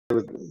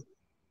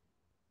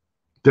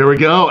There we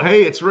go.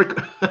 Hey, it's Rick.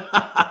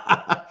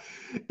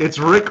 It's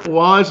Rick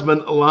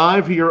Wasmund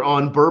live here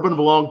on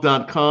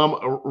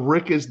BourbonBlog.com.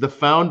 Rick is the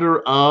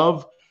founder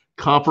of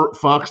Copper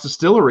Fox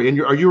Distillery, and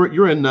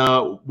you're in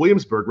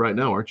Williamsburg right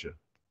now, aren't you?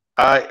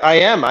 I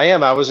am.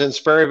 I was in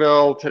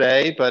Sperryville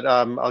today, but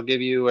I'll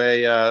give you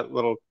a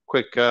little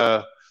quick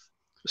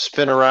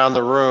spin around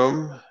the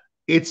room.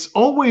 It's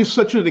always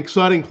such an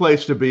exciting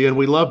place to be, and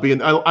we love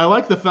being. I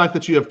like the fact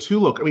that you have two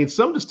locations. I mean,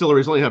 some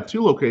distilleries only have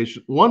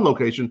one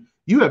location.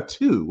 You have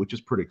two, which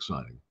is pretty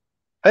exciting.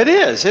 It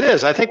is. It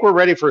is. I think we're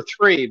ready for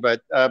three,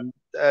 but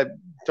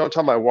don't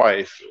tell my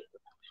wife.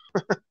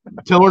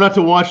 Tell her not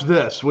to watch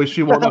this.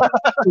 She won't know.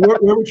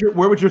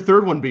 Where would your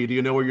third one be? Do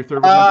you know where your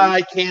third one would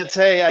be?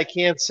 I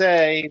can't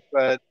say,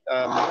 but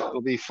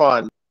it'll be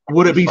fun.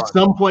 Would it be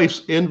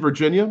someplace in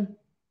Virginia?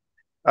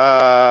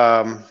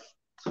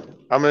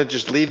 I'm going to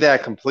just leave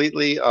that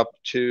completely up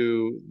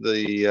to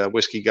the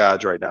whiskey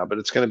gods right now, but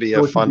it's going to be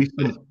a fun.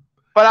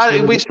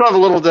 But we still have a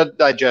little to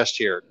digest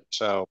here,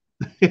 so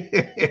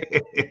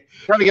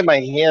trying to get my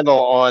handle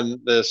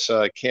on this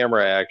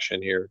camera action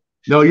here.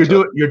 No, you're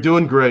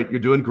doing great. You're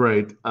doing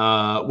great.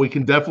 We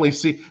can definitely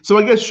see. So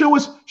I guess show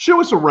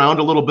us around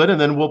a little bit,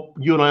 and then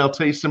you and I'll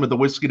taste some of the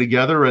whiskey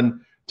together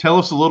and tell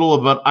us a little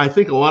about. I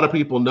think a lot of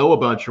people know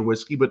about your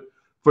whiskey, but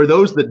for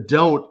those that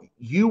don't,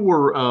 you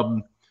were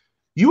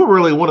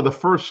really one of the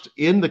first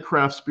in the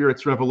craft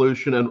spirits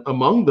revolution, and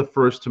among the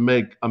first to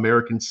make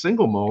American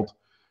single malt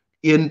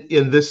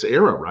in this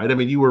era, right? I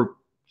mean, you were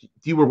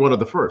one of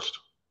the first.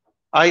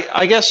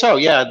 I guess so.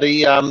 Yeah.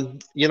 The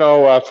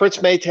Fritz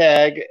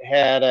Maytag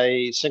had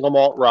a single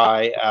malt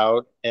rye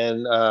out,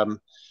 and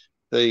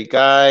the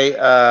guy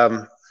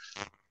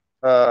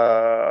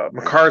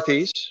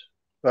McCarthy's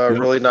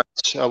really nice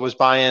was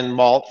buying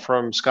malt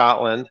from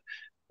Scotland,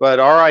 but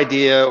our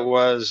idea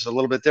was a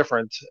little bit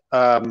different.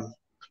 I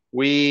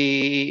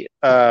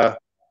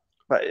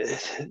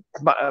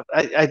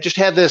just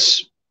had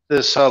this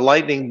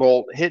lightning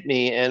bolt hit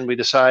me, and we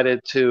decided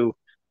to.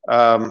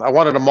 I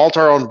wanted to malt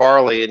our own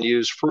barley and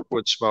use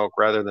fruitwood smoke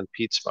rather than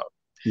peat smoke.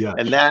 Yeah,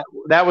 and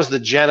that was the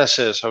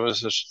genesis. I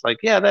was just like,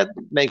 yeah, that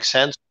makes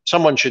sense.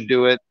 Someone should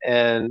do it,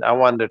 and I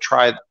wanted to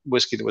try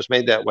whiskey that was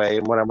made that way.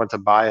 And when I went to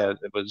buy it,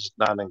 it was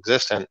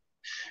non-existent.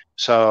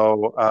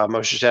 So I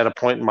was just at a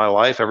point in my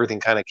life, everything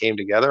kind of came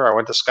together. I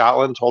went to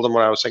Scotland, told them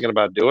what I was thinking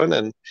about doing,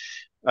 and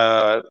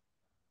then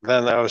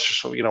I was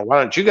just, why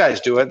don't you guys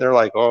do it? And they're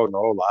like, oh,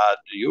 no, lad,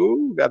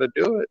 you got to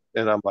do it.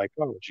 And I'm like,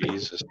 oh,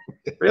 Jesus,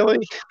 really?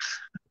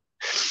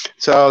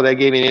 So they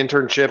gave me an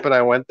internship, and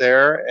I went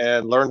there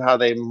and learned how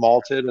they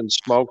malted and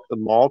smoked the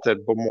malt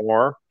at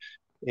Bowmore,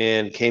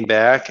 and came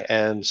back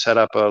and set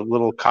up a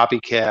little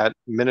copycat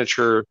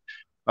miniature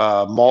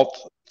malt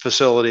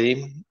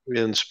facility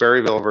in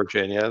Sperryville,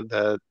 Virginia,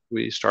 that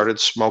we started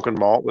smoking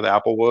malt with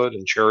applewood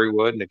and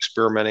cherrywood and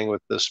experimenting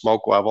with the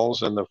smoke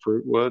levels and the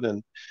fruitwood,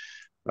 and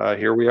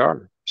here we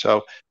are.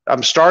 So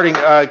I'm starting.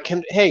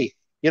 Hey,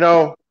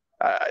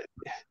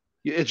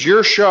 it's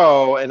your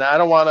show, and I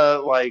don't want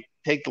to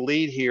take the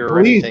lead here or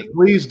anything.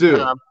 Please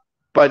do.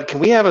 But can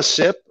we have a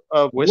sip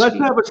of whiskey? Let's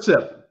have a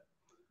sip.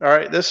 All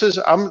right.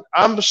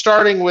 I'm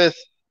starting with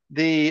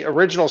the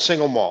original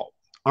single malt.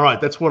 All right,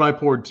 that's what I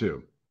poured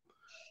too.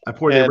 I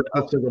poured the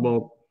original single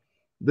malt.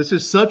 This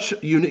is such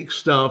unique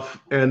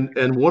stuff,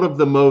 and one of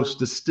the most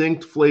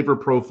distinct flavor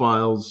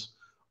profiles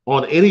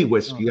on any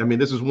whiskey. I mean,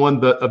 this is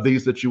one of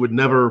these that you would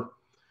never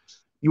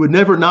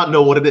not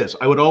know what it is.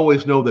 I would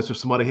always know this if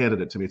somebody handed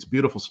it to me. It's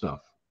beautiful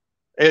stuff.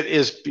 It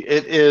is.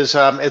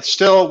 It's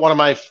still one of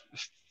my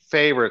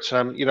favorites.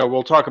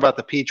 We'll talk about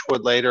the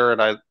peachwood later,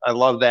 and I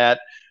love that.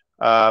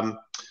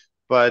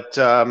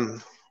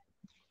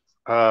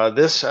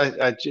 This,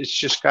 it's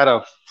just got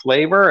a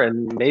flavor,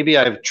 and maybe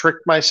I've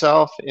tricked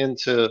myself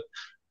into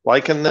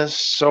liking this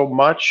so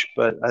much,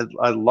 but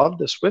I love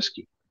this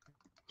whiskey.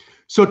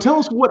 So tell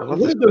us what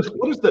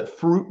does that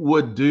fruit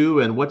wood do,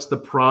 and what's the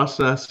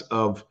process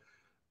of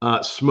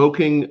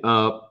smoking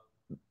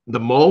the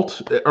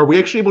malt? Are we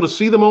actually able to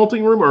see the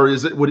malting room, or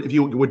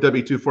would that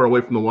be too far away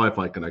from the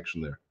Wi-Fi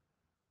connection there?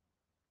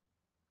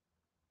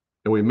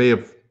 And we may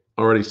have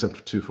already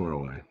stepped too far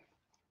away.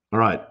 All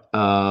right.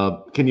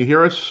 Can you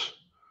hear us?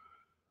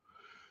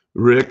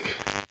 Rick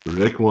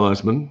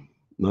Wasmund.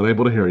 Not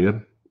able to hear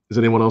you. Is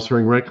anyone else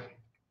hearing Rick?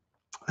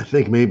 I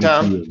think maybe.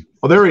 Tom.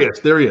 Oh, there he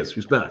is.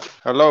 He's back.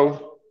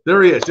 Hello.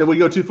 There he is. Did we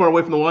go too far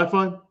away from the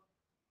Wi-Fi?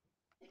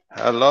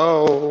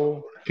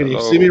 Hello. Can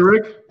you see me,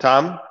 Rick?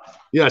 Tom?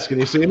 Yes. Can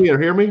you see me or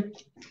hear me?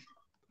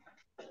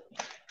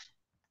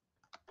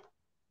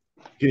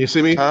 Can you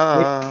see me?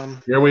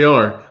 Here we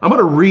are. I'm going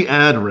to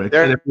re-add Rick.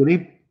 There. And if we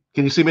need,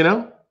 can you see me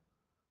now?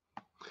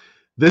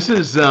 This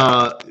is,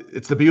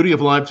 it's the beauty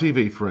of live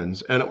TV,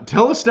 friends. And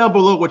tell us down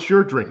below what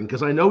you're drinking,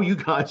 because I know you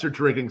guys are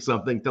drinking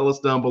something. Tell us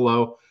down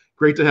below.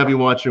 Great to have you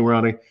watching,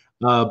 Ronnie.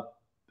 Can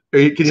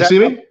you see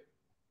me?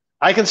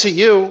 I can see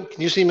you.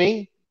 Can you see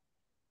me?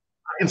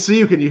 I can see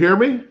you. Can you hear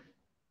me?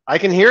 I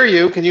can hear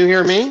you. Can you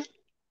hear me?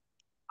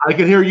 I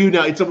can hear you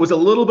now. It was a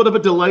little bit of a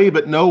delay,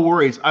 but no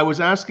worries. I was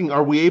asking,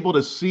 are we able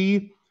to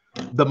see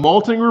The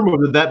malting room, or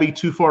would that be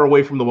too far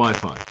away from the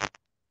Wi-Fi?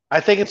 I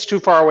think it's too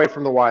far away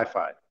from the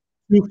Wi-Fi.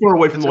 Too far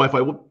away from the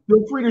Wi-Fi. Well,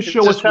 feel free to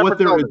show us what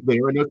there is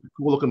there. I know it's a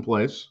cool looking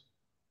place.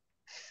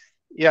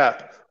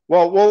 Yeah.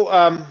 Well, we'll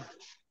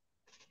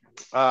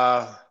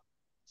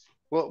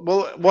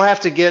have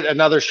to get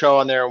another show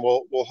on there, and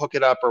we'll hook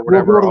it up or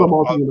whatever. We'll go to the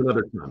malting room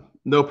another time.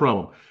 No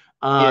problem.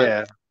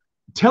 Yeah.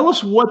 Tell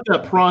us what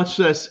that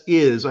process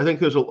is. I think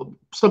there's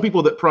some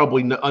people that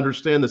probably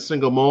understand the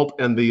single malt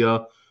and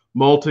the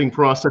malting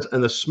process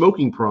and the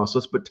smoking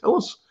process, but tell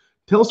us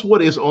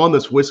what is on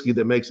this whiskey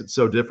that makes it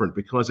so different,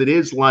 because it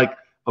is like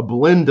a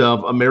blend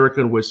of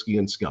American whiskey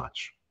and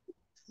Scotch.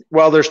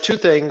 Well, there's two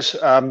things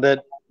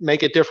that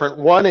make it different.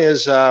 One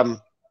is,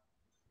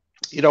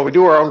 we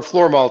do our own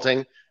floor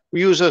malting. We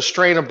use a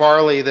strain of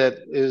barley that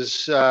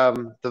is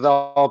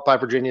developed by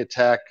Virginia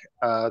Tech.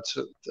 It's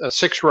a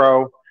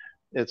 6-row.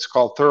 It's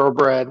called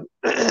Thoroughbred.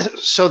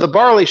 So the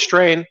barley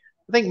strain,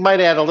 I think,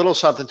 might add a little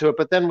something to it,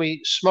 but then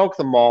we smoke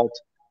the malt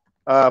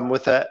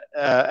with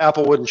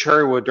applewood and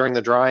cherrywood during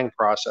the drying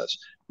process.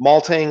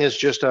 Malting is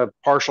just a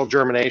partial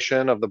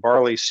germination of the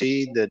barley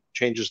seed that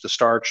changes the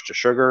starch to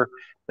sugar.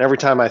 And every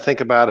time I think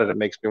about it, it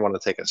makes me want to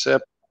take a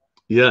sip.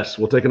 Yes,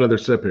 we'll take another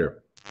sip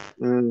here.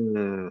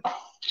 And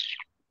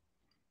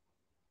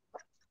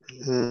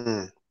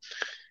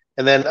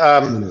then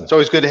it's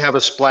always good to have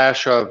a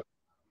splash of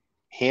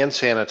hand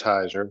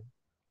sanitizer.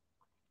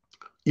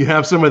 You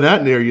have some of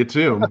that near you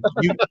too.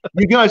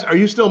 You guys, are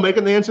you still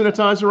making the hand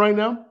sanitizer right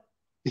now?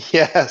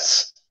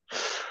 Yes,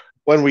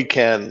 when we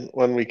can.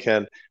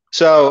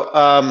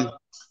 So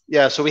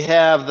so we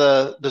have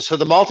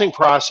the malting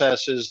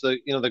process is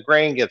the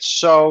grain gets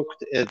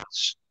soaked, it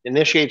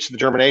initiates the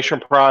germination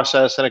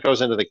process, then it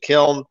goes into the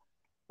kiln,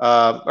 then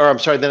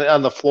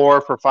on the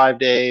floor for 5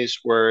 days,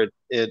 where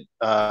it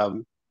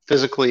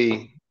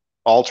physically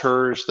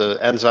alters the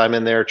enzyme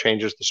in there,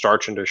 changes the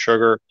starch into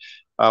sugar.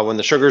 When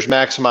the sugar is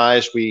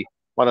maximized, we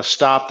want to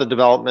stop the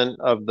development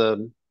of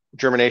the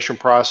germination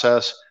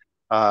process,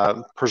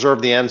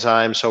 preserve the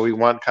enzyme. So we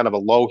want kind of a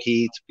low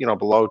heat,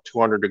 below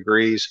 200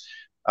 degrees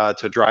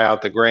to dry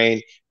out the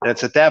grain. And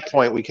it's at that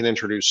point we can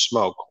introduce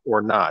smoke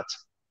or not.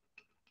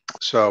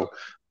 So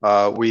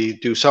we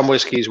do some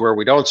whiskeys where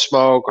we don't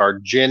smoke. Our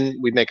gin,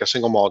 we make a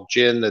single malt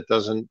gin that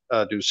doesn't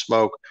do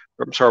smoke.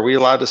 I'm sorry, are we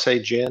allowed to say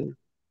gin?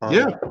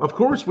 Yeah, of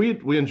course.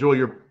 We enjoy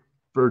your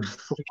bird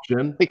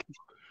gin.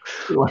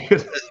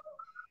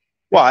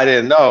 Well, I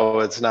didn't know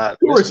it's not. Of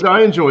course,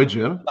 I enjoy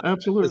gin.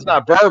 Absolutely. It's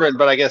not bourbon,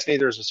 but I guess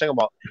neither is a single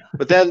malt.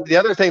 But then the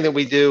other thing that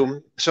we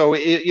do, so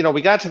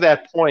we got to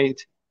that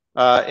point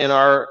in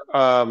our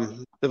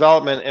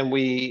development, and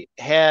we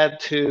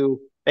had to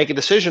make a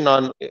decision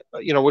on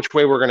which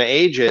way we're going to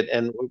age it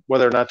and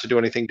whether or not to do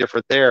anything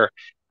different there.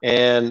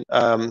 And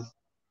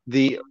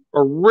the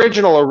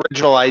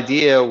original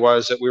idea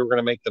was that we were going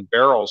to make the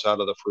barrels out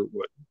of the fruit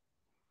wood,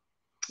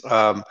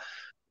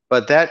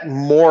 but that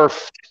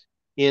morphed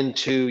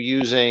into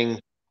using.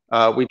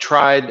 We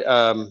tried,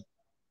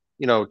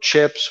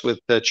 chips with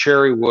the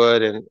cherry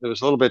wood, and it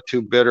was a little bit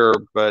too bitter.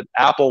 But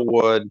apple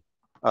wood,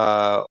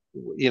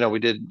 we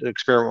did an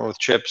experiment with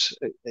chips,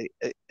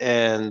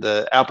 and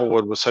the apple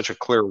wood was such a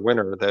clear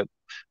winner that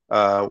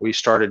we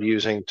started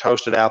using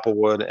toasted apple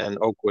wood and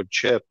oak wood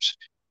chips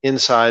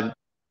inside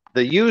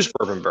the used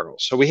bourbon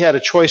barrels. So we had a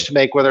choice to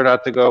make whether or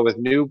not to go with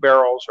new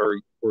barrels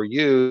or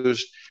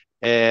used.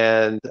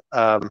 And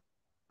I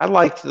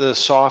liked the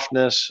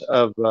softness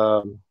of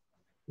the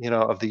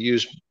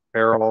used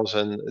barrels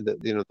and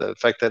the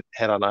effect that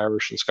had on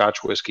Irish and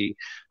Scotch whiskey.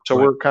 So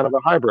we're kind of a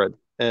hybrid.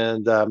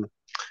 And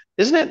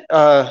is it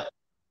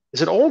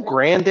Old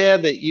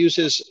Granddad that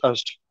uses a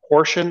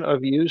portion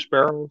of used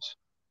barrels?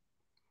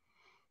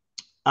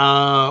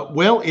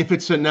 Well,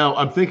 now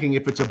I'm thinking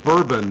if it's a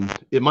bourbon,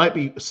 it might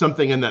be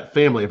something in that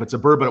family. If it's a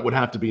bourbon, it would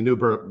have to be new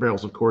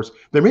barrels, of course.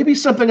 There may be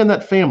something in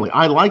that family.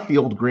 I like the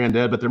Old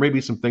Granddad, but there may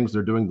be some things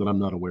they're doing that I'm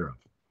not aware of.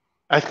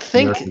 I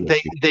think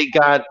they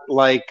got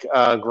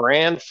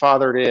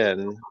grandfathered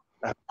in,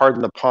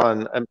 pardon the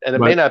pun, and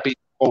it may not be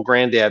Old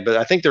Granddad, but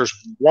I think there's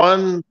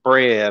one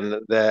brand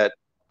that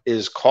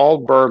is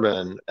called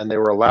bourbon, and they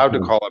were allowed to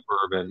call it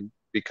bourbon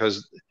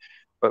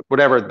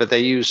but they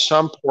use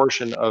some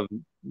portion of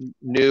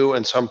new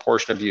and some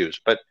portion of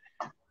used. But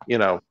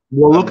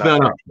we'll look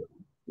that up.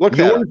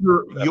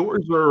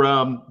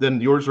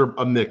 Yours are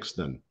a mix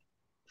then.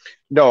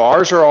 No,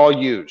 ours are all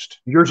used.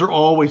 Yours are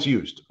always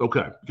used.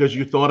 Okay, because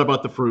you thought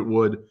about the fruit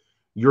wood.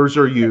 Yours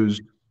are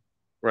used.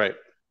 Right.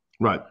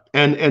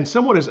 And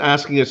someone is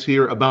asking us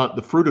here about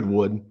the fruited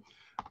wood.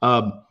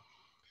 And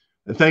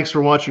thanks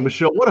for watching,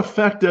 Michelle. What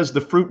effect does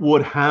the fruit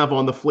wood have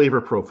on the flavor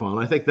profile?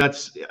 And I think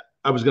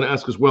I was going to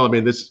ask as well. I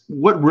mean,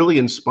 what really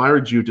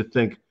inspired you to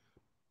think,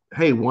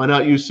 hey, why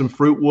not use some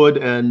fruit wood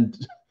and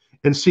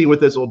see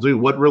what this will do?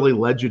 What really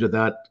led you to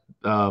that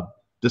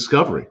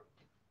discovery?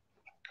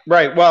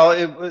 Right. Well,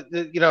 it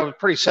was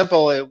pretty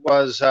simple. It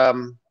was, I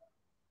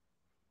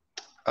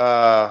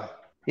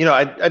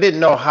didn't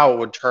know how it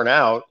would turn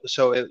out.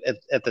 So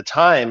at the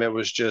time, it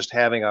was just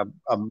having a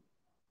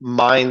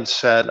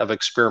mindset of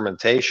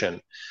experimentation.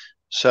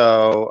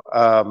 So,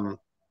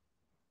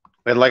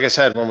 and like I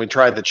said, when we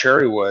tried the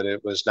cherry wood,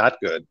 it was not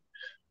good.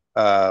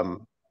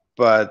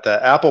 But the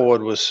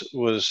applewood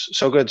was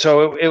so good.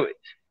 So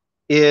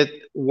it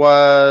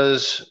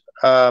was,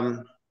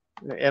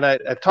 and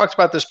I've talked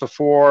about this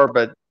before,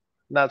 but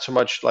not so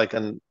much like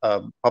in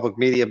public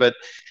media. But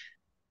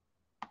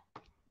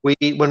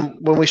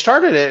when we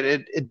started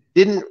it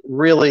didn't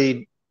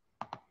really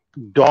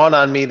dawn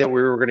on me that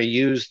we were going to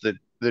use the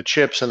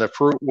chips and the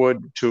fruit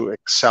wood to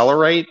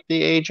accelerate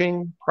the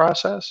aging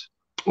process.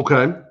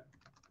 Okay.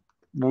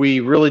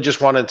 We really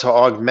just wanted to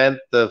augment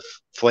the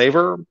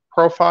flavor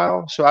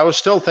profile. So I was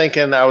still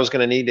thinking I was going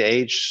to need to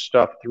age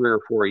stuff 3 or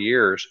 4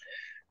 years.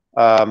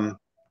 But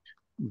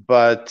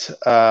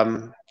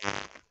I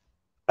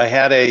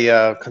had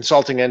a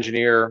consulting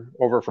engineer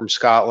over from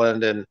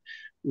Scotland, and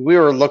we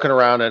were looking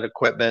around at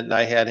equipment, and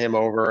I had him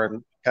over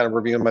and kind of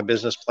reviewing my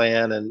business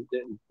plan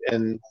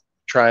and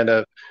trying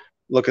to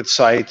look at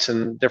sites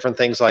and different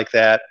things like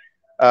that.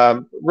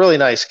 Really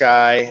nice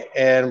guy.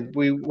 And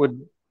we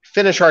would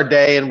finish our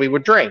day and we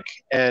would drink.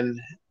 And,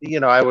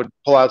 I would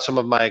pull out some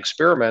of my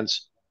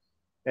experiments.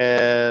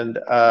 And,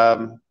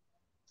 I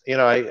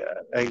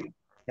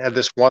had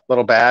this one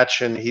little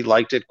batch and he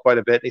liked it quite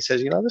a bit. And he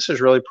says, this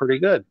is really pretty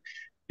good.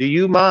 Do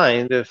you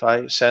mind if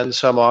I send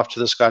some off to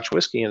the Scotch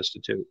Whisky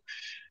Institute?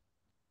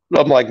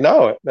 I'm like,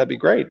 no, that'd be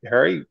great,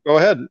 Harry, go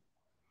ahead.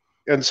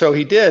 And so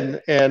he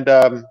did. And,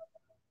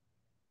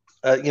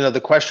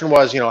 the question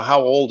was,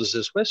 how old is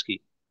this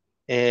whiskey?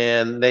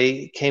 And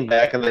they came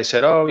back and they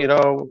said,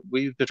 oh,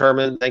 we've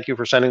determined, thank you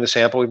for sending the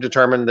sample. We've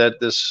determined that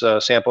this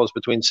sample is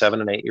between 7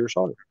 and 8 years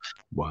old.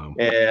 Wow.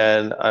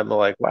 And I'm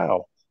like,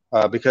 wow,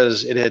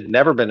 because it had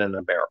never been in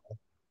a barrel.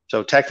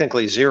 So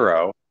technically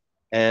 0.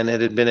 And it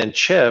had been in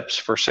chips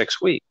for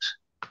 6 weeks.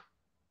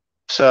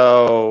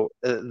 So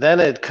then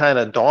it kind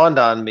of dawned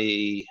on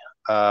me,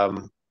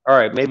 all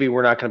right, maybe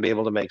we're not going to be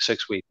able to make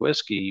 6-week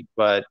whiskey,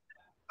 but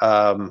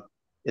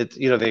it's,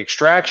 the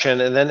extraction,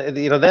 and then,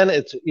 then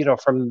it's,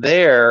 from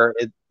there,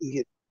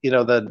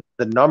 the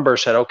number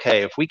said,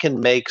 okay, if we can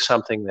make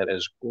something that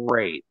is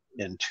great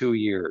in 2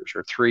 years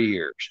or 3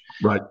 years,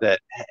 right, that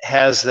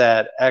has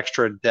that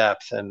extra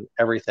depth and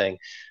everything,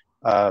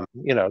 so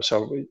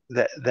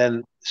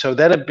then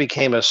it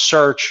became a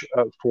search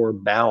for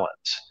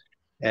balance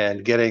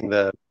and getting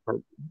the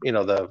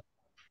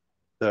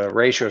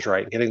ratios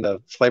right, getting the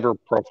flavor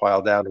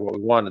profile down to what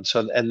we wanted.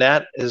 So, and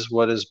that is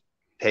what is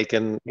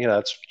taken,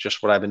 that's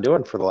just what I've been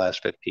doing for the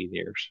last 15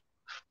 years.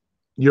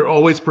 You're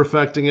always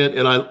perfecting it.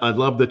 And I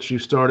love that you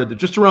started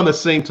just around the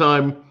same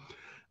time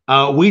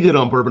we did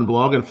on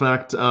BourbonBlog. In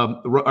fact,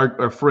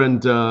 our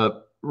friend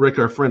Rick,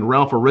 our friend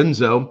Ralph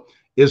Arenzo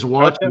is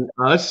watching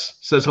us,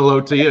 says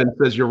hello to you and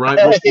says, you're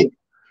right.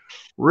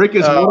 Rick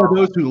is one of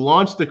those who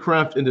launched the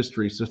craft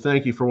industry. So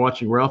thank you for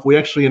watching, Ralph. We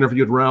actually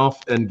interviewed Ralph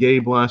and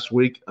Gabe last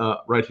week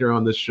right here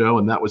on this show,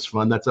 and that was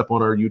fun. That's up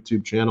on our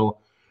YouTube channel.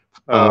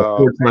 Hey,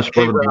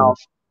 Ralph.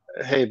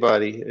 Hey,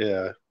 buddy.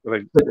 Yeah,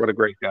 what a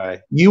great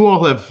guy. You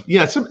all have,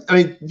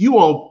 you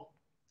all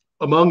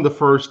among the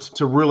first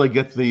to really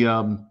get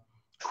the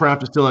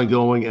craft distilling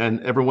going, and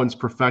everyone's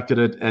perfected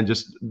it and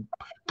just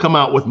come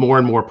out with more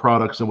and more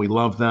products, and we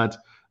love that.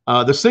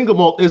 The single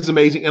malt is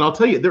amazing, and I'll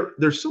tell you,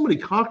 there's so many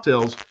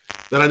cocktails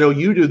that I know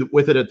you do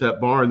with it at that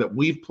bar, and that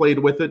we've played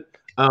with it.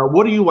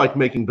 What do you like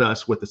making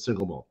best with the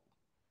single malt?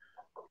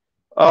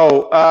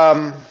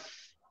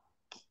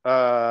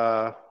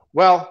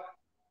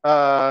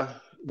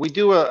 We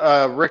do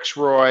a Rick's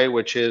Roy,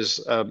 which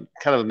is kind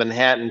of a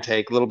Manhattan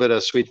take, a little bit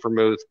of sweet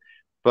vermouth,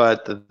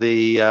 but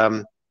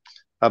my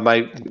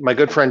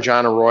good friend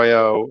John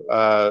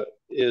Arroyo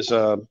is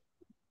a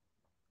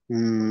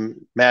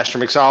master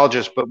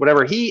mixologist, but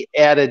whatever, he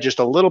added just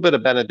a little bit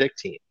of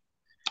Benedictine.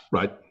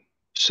 Right.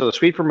 So the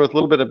sweet vermouth, a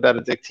little bit of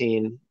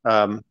Benedictine,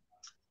 and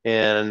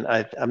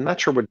I'm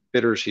not sure what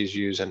bitters he's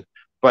using,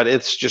 but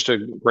it's just a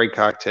great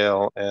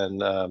cocktail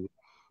and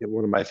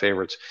one of my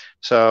favorites.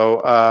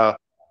 So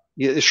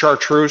the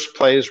chartreuse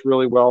plays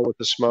really well with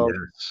the smoke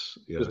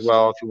as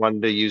well. If you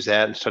wanted to use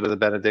that instead of the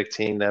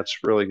Benedictine, that's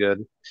really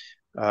good.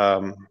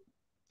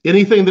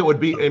 Anything that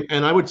would be,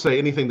 and I would say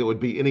anything that would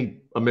be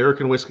any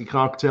American whiskey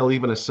cocktail,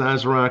 even a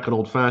Sazerac, an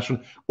old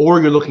fashioned, or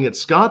you're looking at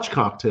Scotch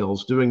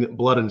cocktails, doing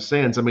Blood and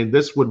Sands. I mean,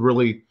 this would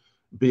really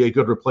be a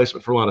good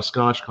replacement for a lot of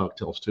Scotch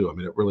cocktails too. I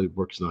mean, it really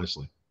works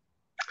nicely.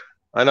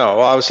 I know.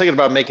 Well, I was thinking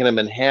about making a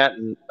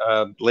Manhattan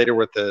later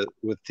with the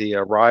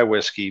rye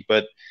whiskey,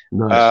 but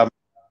nice.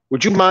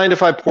 Would you mind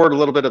if I poured a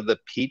little bit of the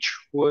peach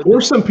wood? Or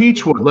some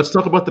peach wood. Let's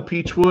talk about the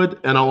peach wood.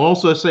 And I'll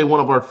also say one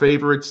of our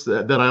favorites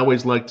that I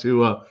always like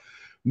to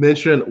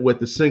mention with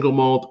the single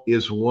malt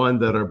is one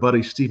that our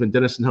buddy Stephen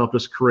Dennison helped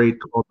us create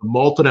called the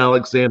Malted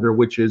Alexander,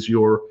 which is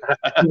your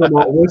single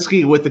malt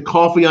whiskey with the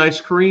coffee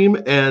ice cream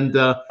and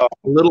a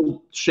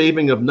little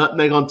shaving of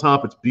nutmeg on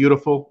top. It's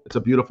beautiful. It's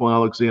a beautiful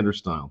Alexander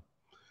style.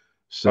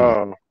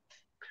 So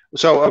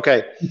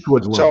okay.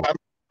 So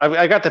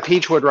I got the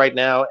peachwood right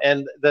now,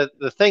 and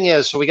the thing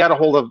is, so we got a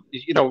hold of,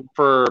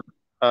 for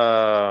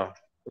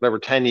whatever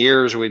 10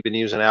 years we've been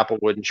using apple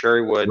wood and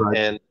cherry wood, Right.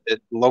 and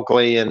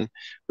locally in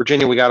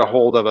Virginia we got a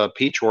hold of a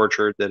peach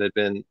orchard that had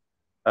been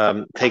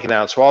taken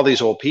out. So all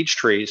these old peach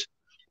trees,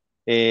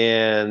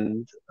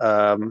 and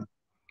so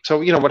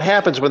what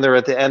happens when they're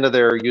at the end of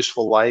their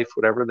useful life,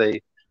 whatever,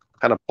 they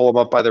kind of pull them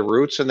up by the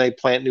roots and they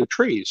plant new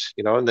trees,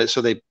 and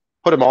so they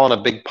put them all in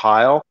a big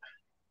pile.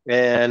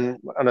 And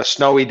on a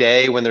snowy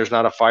day when there's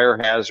not a fire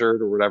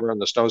hazard or whatever,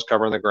 and the snow's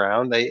covering the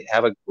ground, they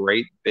have a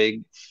great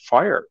big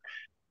fire.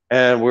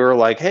 And we were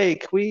like, hey,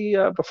 could we,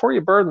 before you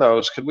burn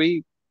those, could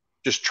we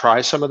just try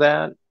some of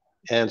that?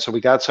 And so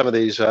we got some of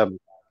these, the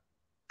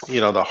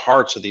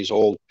hearts of these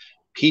old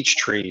peach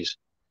trees.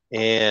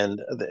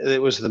 And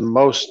it was the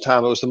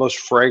most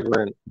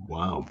fragrant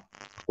Wow.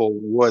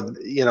 wood.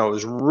 It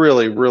was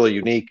really, really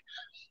unique.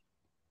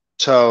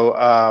 So,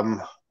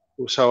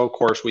 of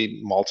course,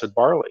 we malted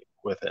barley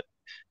with it.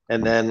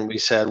 And then we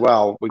said,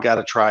 well, we got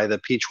to try the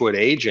peachwood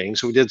aging.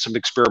 So we did some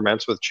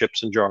experiments with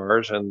chips and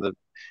jars, and the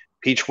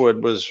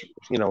peachwood was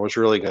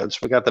really good. So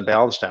we got the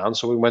balance down.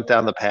 So we went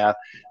down the path.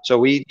 So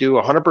we do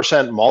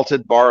 100%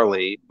 malted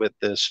barley with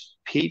this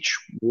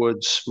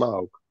peachwood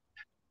smoke,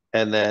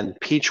 and then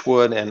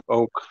peachwood and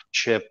oak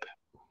chip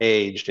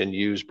aged in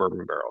used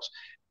bourbon barrels.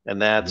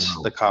 And that's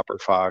the Copper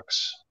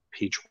Fox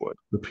peachwood.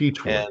 The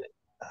peachwood.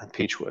 And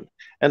peachwood.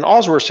 And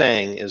all we're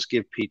saying is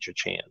give peach a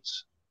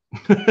chance.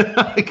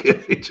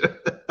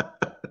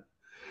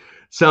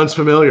 Sounds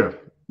familiar.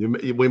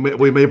 We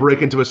may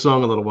break into a song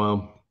in a little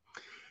while.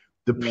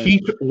 The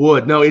peach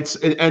wood. No, it's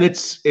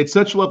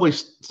such lovely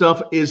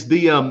stuff. Is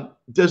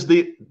does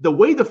the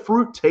way the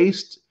fruit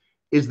tastes,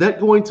 is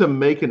that going to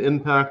make an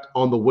impact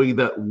on the way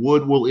that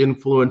wood will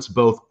influence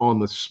both on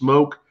the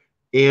smoke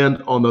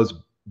and on those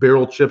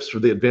barrel chips for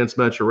the advanced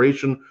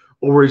maturation,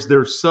 or is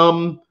there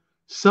some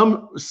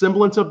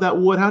semblance of that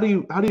wood? How do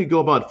you go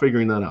about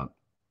figuring that out?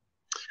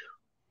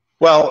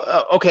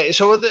 Well, okay,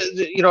 so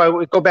I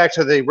would go back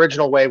to the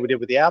original way we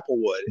did with the apple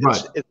wood.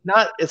 Right.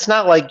 It's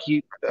not like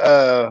you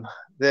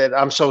that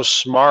I'm so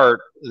smart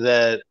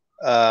that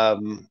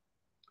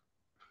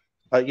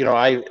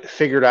I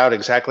figured out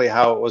exactly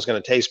how it was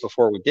going to taste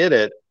before we did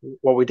it.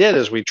 What we did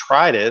is we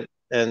tried it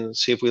and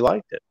see if we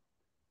liked it.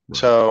 Right.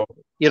 So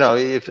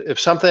if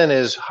something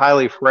is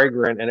highly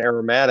fragrant and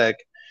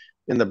aromatic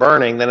in the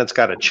burning, then it's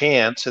got a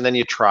chance, and then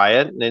you try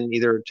it, and then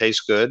either it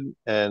tastes good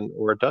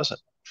or it doesn't.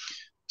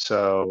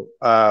 So,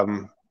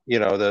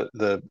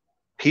 the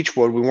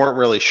peachwood, we weren't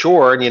really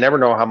sure, and you never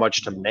know how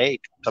much to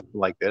make something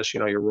like this.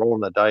 You're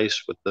rolling the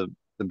dice with the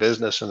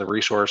business and the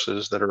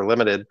resources that are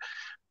limited.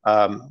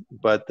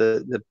 But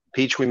the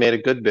peach we made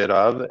a good bit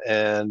of,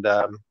 and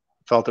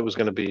felt it was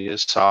going to be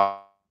as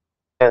soft,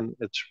 and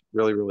it's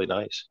really, really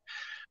nice.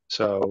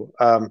 So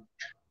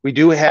we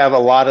do have a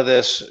lot of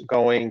this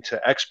going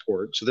to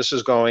export. So this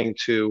is going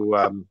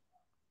to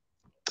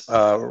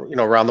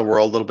around the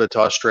world, a little bit to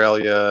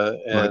Australia,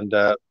 and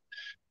I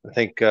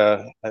think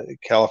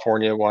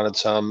California wanted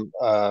some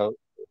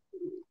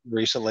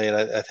recently, and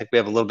I think we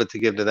have a little bit to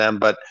give to them,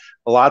 but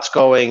a lot's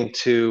going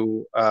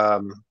to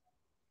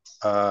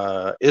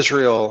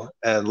Israel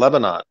and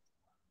Lebanon.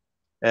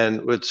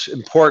 And it's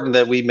important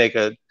that we make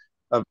a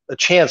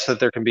chance that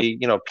there can be,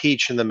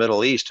 peach in the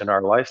Middle East in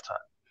our lifetime.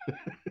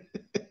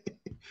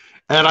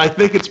 And I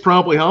think it's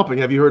probably helping.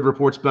 Have you heard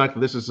reports back that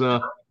this is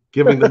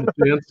giving them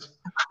a chance?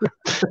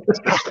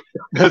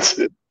 That's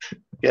it.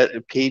 Get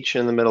a peach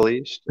in the Middle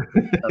East.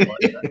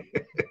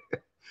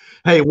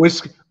 Hey,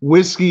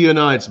 whiskey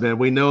unites, man.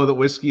 We know that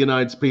whiskey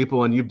unites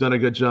people, and you've done a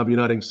good job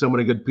uniting so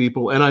many good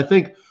people. And I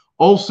think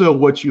also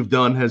what you've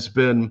done has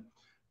been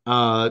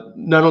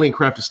not only in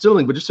craft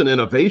distilling, but just an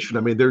innovation. I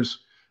mean,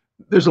 there's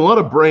a lot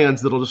of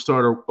brands that'll just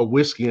start a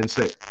whiskey and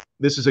say,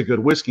 this is a good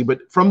whiskey.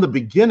 But from the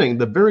beginning,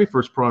 the very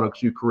first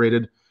products you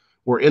created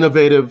were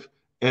innovative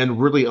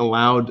and really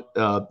allowed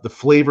the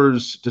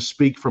flavors to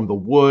speak from the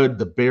wood,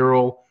 the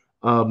barrel.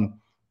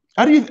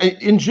 How do you,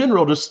 in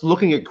general, just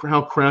looking at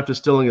how craft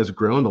distilling has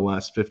grown the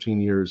last 15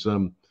 years,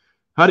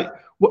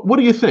 what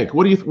do you think?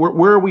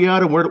 Where are we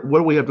at, and what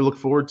do we have to look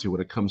forward to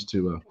when it comes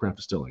to craft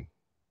distilling?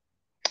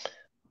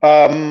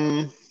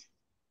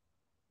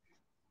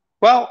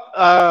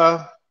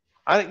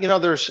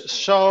 There's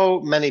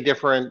so many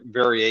different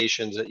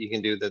variations that you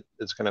can do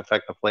that's going to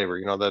affect the flavor.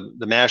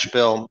 The mash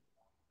bill,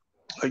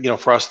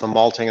 for us, the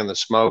malting and the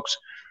smokes,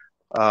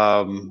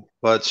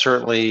 but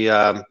certainly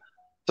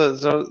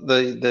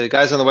the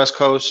guys on the West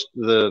Coast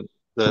that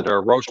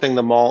are roasting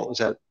the malt, is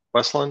that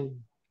Westland?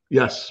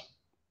 Yes.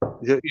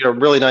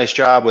 Really nice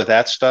job with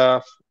that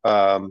stuff.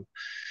 Ralph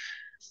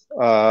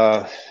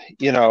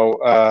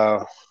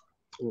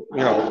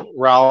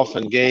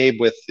and Gabe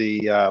with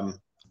the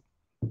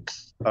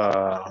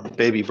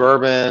baby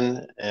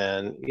bourbon,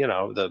 and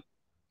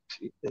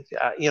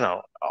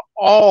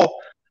all.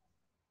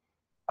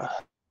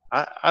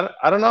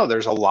 I don't know.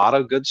 There's a lot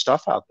of good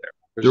stuff out there.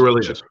 There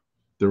really is.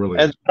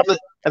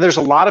 And there's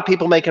a lot of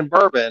people making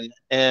bourbon,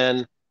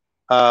 and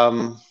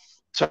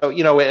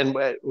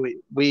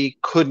we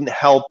couldn't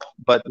help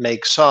but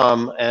make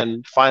some.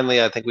 And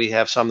finally, I think we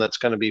have some that's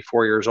going to be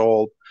 4 years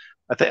old.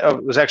 I think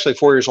it was actually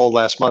 4 years old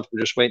last month.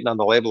 We're just waiting on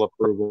the label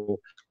approval.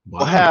 Wow.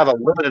 We'll have a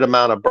limited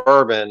amount of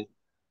bourbon,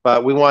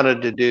 but we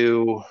wanted to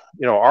do,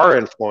 our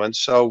influence.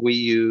 So we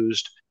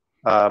used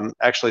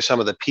actually some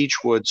of the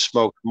Peachwood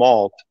smoked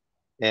malt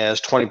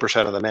as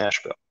 20% of the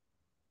mash bill.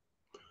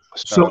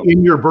 So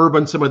in your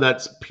bourbon, some of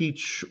that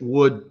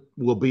Peachwood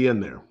will be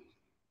in there.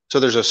 So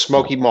there's a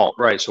smoky malt,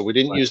 right? So we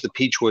didn't use the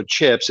Peachwood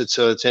chips. It's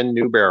in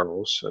new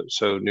barrels,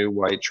 so new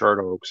white charred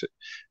oaks.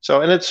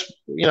 So, and it's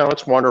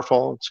it's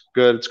wonderful. It's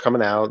good. It's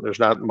coming out. There's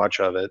not much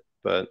of it,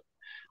 but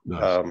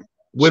nice.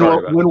 When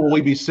will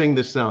we be seeing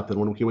this out? Then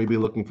when can we be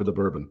looking for the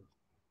bourbon?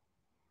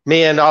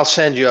 Man, I'll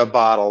send you a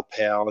bottle,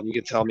 pal, and you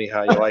can tell me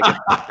how you like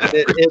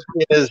it.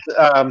 It is.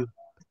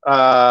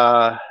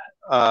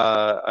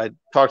 I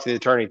talked to the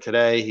attorney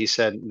today. He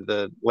said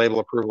the label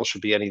approval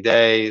should be any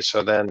day.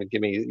 So then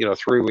give me,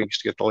 3 weeks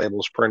to get the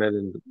labels printed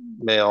and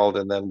mailed,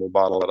 and then we'll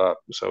bottle it up.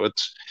 So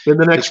it's in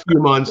the next few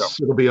months.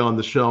 It'll be on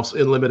the shelves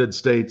in limited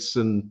states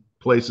and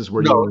places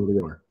where you already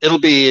are. It'll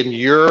be in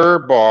your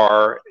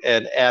bar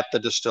and at the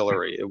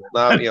distillery. It will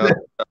not be on. You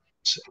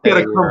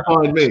gotta come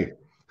find me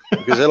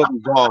because it'll be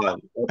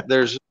gone.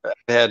 There's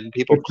had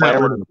people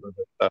clamoring for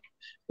this stuff.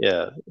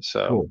 Yeah.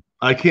 So. Cool.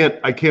 I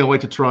can't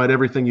wait to try it.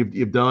 Everything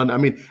you've done. I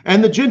mean,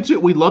 and the gin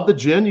too. We love the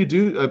gin you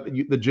do.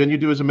 The gin you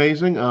do is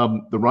amazing.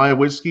 The rye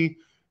whiskey.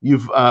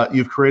 You've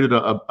created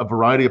a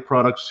variety of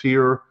products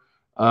here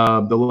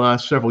the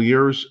last several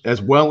years, as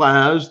well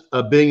as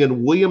being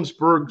in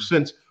Williamsburg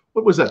since,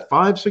 what was that,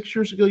 5-6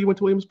 years ago? You went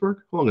to Williamsburg.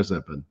 How long has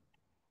that been?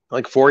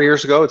 Like 4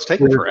 years ago. It's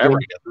taken forever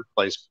to get this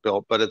place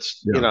built, but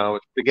it's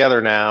it's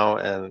together now,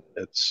 and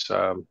it's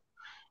I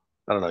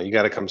don't know. You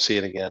got to come see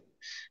it again.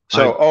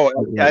 So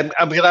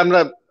I'm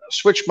gonna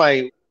switch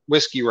my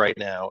whiskey right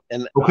now,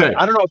 and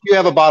I don't know if you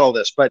have a bottle of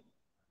this, but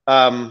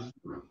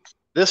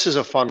this is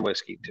a fun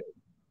whiskey too.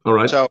 All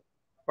right. So,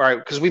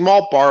 because we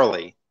malt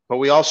barley, but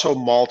we also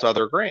malt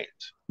other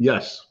grains.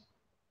 Yes.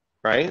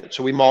 Right.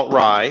 So we malt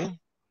rye,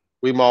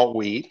 we malt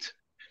wheat,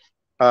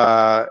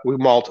 we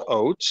malt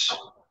oats.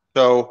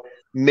 So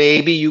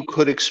maybe you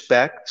could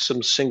expect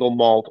some single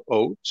malt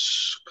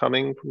oats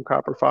coming from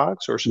Copper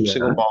Fox, or some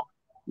single malt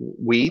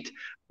wheat.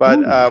 But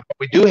what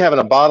we do have in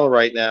a bottle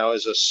right now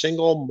is a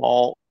single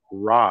malt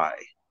rye.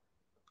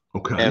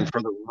 Okay. And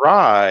for the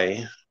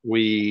rye,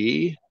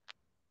 we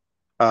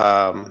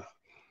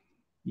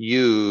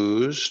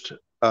used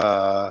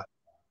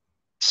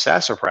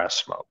sassafras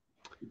smoke.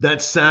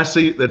 That's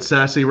sassy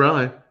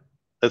rye.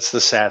 That's the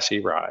sassy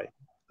rye.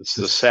 It's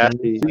the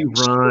sassy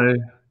rye.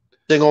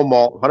 Single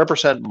malt,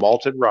 100%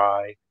 malted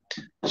rye,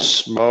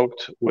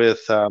 smoked with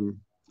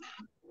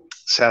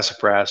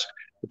sassafras,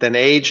 but then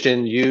aged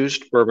in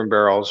used bourbon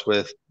barrels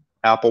with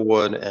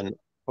applewood and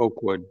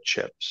oakwood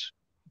chips.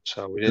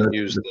 So we didn't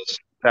use this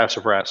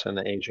sassafras in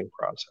the aging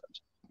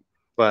process.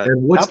 But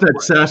and what's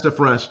that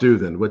sassafras do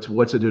then?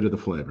 What's it do to the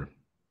flavor?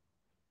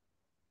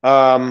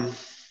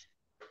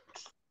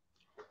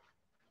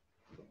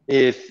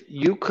 If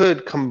you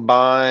could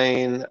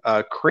combine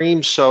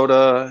cream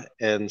soda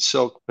and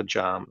silk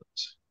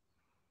pajamas.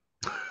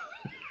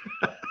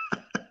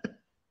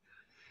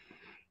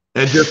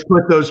 And just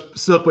put those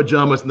silk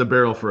pajamas in the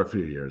barrel for a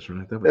few years,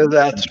 right?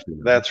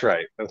 That's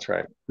right. That's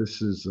right.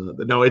 This is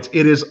no, it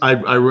is.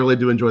 I really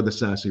do enjoy the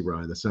sassy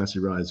rye. The sassy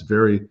rye is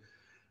very,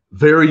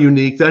 very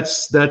unique.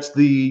 That's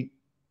the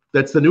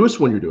newest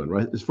one you're doing,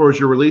 right? As far as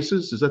your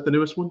releases, is that the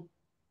newest one?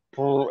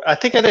 Well, I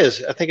think it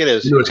is.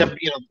 Except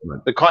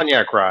the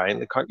cognac rye.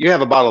 You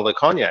have a bottle of the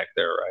cognac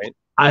there, right?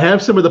 I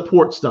have some of the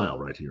port style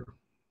right here.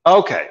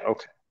 Okay.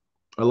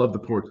 I love the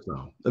port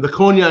style. And the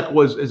cognac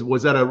was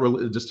that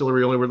a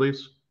distillery only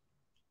release?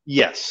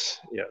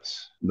 Yes.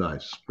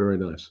 Nice, very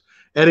nice.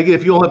 And again,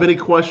 if you all have any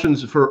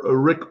questions for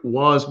Rick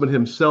Wasmund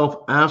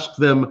himself, ask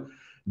them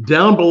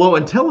down below,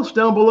 and tell us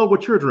down below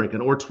what you're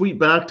drinking, or tweet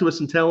back to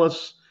us and tell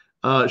us.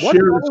 Share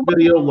this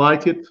video,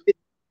 like it.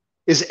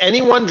 Is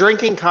anyone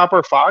drinking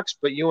Copper Fox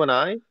but you and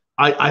I?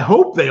 I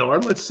hope they are.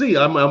 Let's see.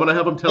 I'm going to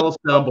have them tell us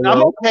down below.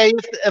 I'm okay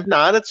if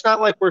not. It's not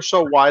like we're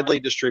so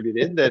widely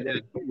distributed that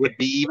it would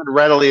be even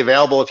readily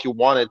available if you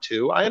wanted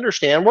to. I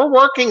understand. We're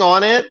working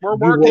on it.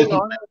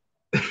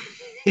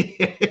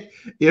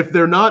 If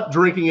they're not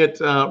drinking it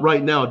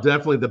right now,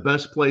 definitely the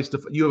best place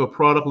to. You have a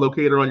product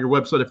locator on your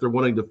website if they're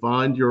wanting to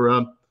find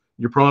your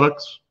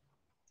products.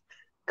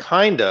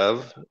 Kind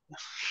of.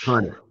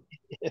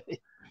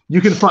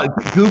 You can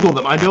Google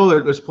them. I know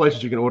there's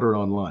places you can order it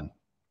online.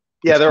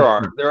 Yeah, there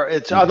are.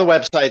 It's on the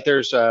website.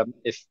 There's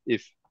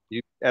if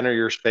you enter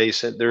your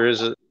space, there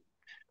is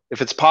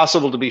if it's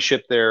possible to be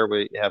shipped there,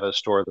 we have a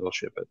store that'll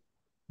ship it.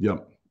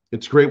 Yep.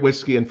 It's great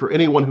whiskey, and for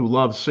anyone who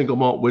loves single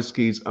malt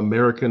whiskeys,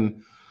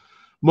 American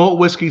malt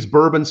whiskeys,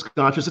 bourbon,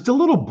 scotches, it's a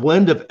little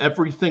blend of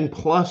everything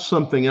plus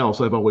something else.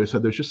 I've always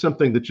said there's just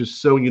something that's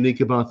just so unique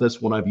about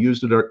this. When I've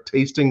used it at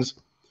tastings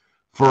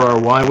for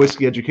our Why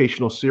Whiskey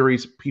educational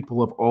series,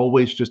 people have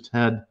always just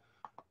had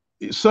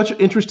such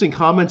interesting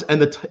comments,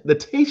 and the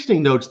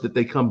tasting notes that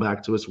they come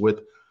back to us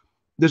with.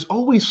 There's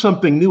always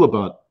something new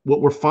about what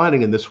we're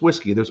finding in this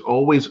whiskey. There's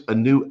always a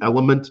new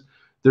element.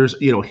 There's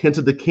hints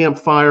of the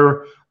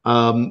campfire.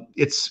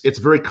 It's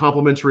very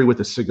complimentary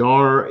with a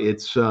cigar.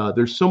 It's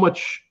there's so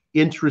much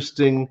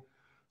interesting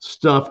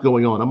stuff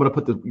going on. I'm going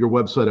to put your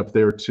website up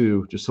there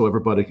too, just so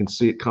everybody can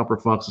see it.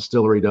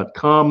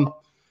 CopperFoxDistillery.com.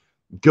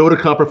 Go to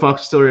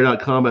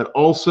CopperFoxDistillery.com, and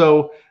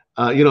also,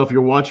 if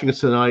you're watching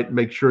us tonight,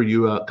 make sure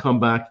you come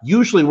back.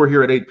 Usually, we're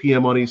here at 8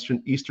 p.m. on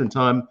Eastern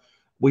time.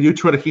 We do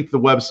try to keep the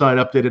website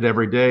updated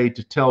every day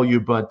to tell you,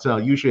 but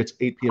usually it's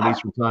 8 p.m.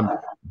 Eastern time.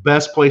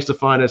 Best place to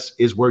find us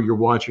is where you're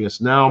watching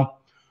us now,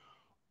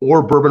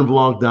 or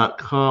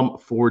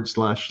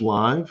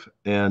bourbonblog.com/live.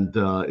 And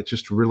it's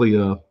just really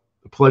a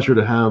pleasure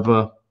to have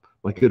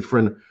my good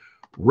friend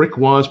Rick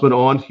Wasmund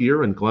on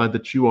here, and glad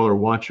that you all are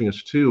watching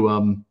us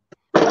too.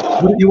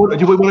 Do we want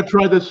to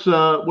try this?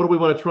 What do we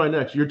want to try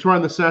next? You're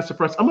trying the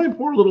sassafras. I'm going to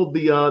pour a little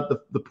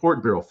the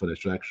port barrel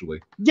finish,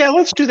 actually. Yeah,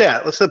 let's do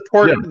that. Let's the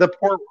port.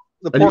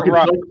 And you can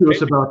talk to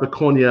us about the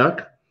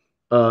cognac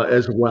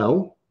as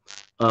well,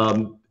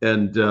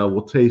 and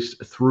we'll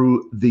taste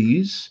through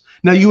these.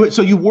 Now,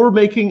 you were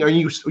making, or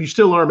you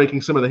still are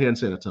making some of the hand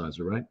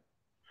sanitizer, right?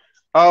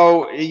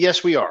 Oh,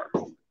 yes, we are.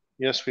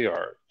 Yes, we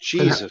are.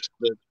 Jesus,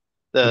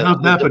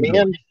 the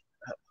demand.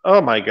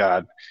 Oh my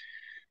God.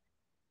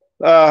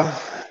 I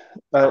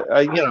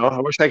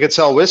wish I could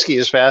sell whiskey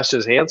as fast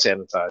as hand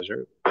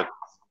sanitizer,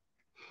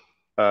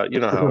 but you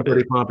know how it's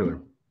pretty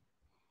popular.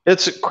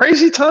 It's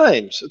crazy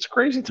times. It's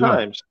crazy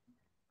times.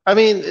 Yeah. I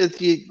mean,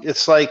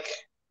 it's like,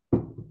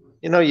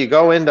 you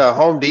go into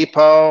Home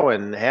Depot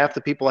and half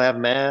the people have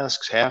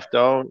masks, half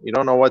don't. You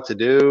don't know what to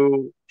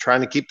do, trying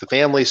to keep the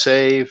family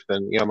safe.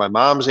 And, my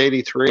mom's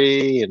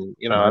 83 and,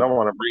 I don't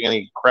want to bring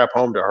any crap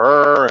home to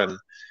her, and,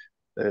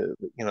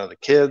 the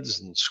kids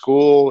and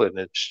school. And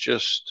it's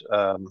just,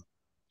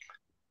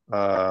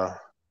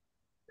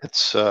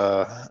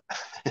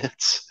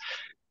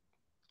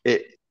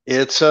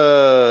 it's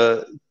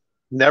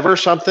never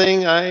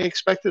something I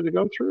expected to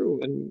go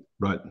through. And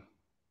right.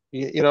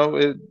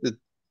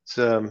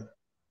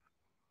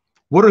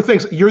 What are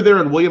things, you're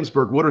there in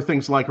Williamsburg, what are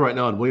things like right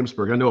now in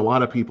Williamsburg? I know a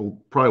lot of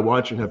people probably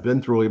watching have been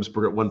through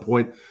Williamsburg at one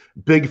point.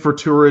 Big for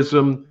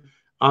tourism,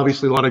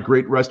 obviously a lot of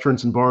great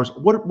restaurants and bars.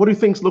 What do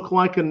things look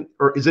like,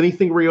 or is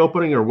anything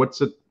reopening, or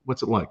what's it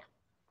like?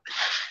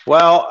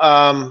 Well,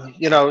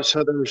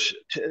 so there's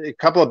a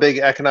couple of big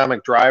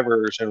economic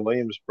drivers in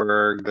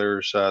Williamsburg.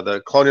 There's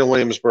the Colonial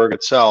Williamsburg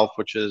itself,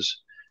 which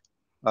is,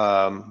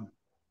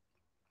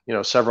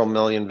 several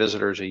million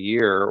visitors a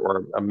year,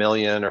 or a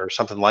million or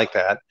something like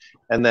that.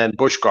 And then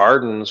Busch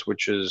Gardens,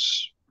 which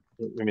is,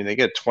 they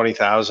get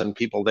 20,000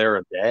 people there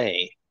a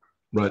day.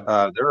 Right.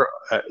 They're,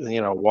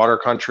 water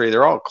country,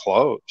 they're all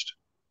closed.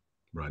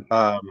 Right.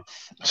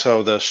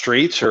 So the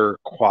streets are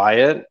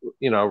quiet,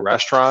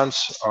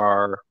 restaurants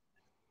are,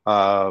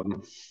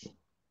 doing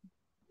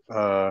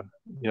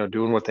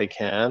what they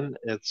can.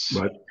 It's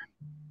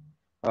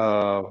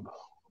right.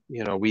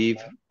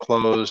 We've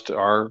closed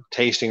our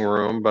tasting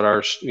room,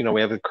 but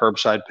we have the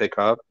curbside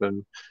pickup,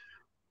 and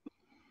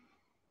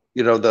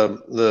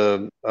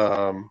the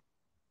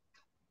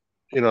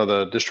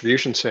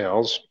distribution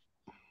sales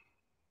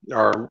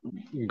are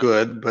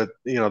good, but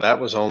that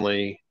was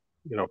only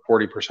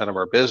 40% of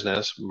our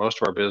business.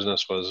 Most of our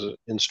business was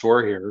in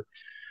store here.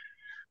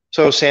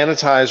 So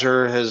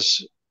sanitizer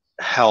has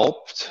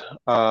helped.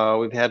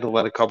 We've had to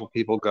let a couple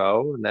people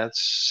go, and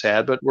that's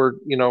sad, but we're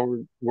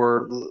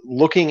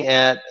looking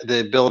at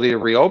the ability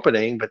of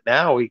reopening, but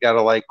now we got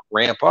to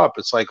ramp up.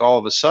 It's like all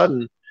of a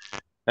sudden,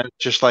 it's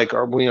just like,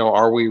 are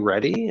we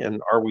ready,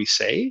 and are we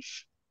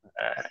safe?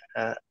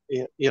 I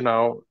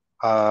don't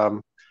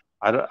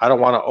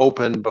want to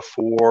open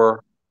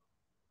before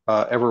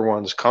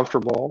everyone's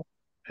comfortable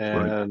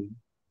and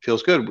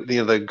feels good.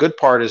 The good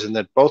part is in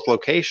that both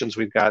locations,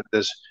 we've got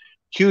this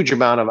huge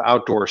amount of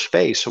outdoor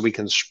space, so we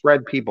can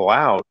spread people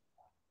out,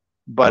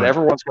 but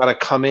everyone's got to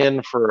come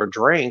in for a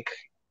drink.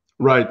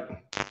 Right.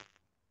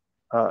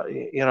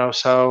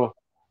 So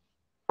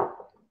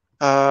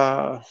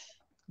I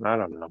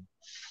don't know.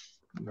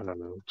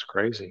 It's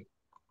crazy.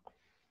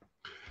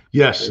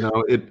 Yes, no,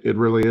 it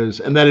really is.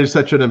 And that is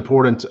such an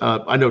important,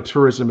 I know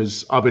tourism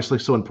is obviously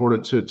so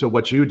important to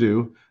what you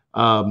do,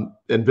 and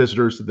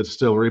visitors to the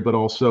distillery, but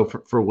also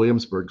for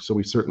Williamsburg. So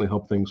we certainly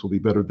hope things will be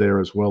better there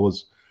as well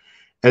as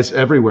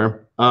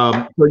everywhere.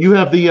 So you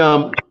have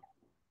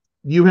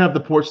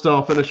the port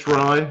style finished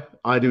rye.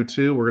 I do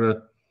too. We're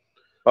gonna.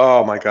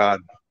 Oh my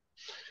God,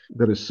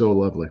 that is so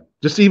lovely.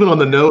 Just even on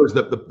the nose,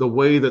 that the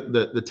way that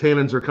the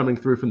tannins are coming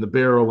through from the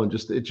barrel, and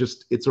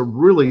it's a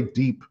really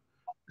deep.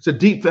 It's a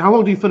deep. How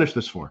long do you finish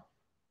this for?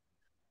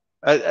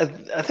 I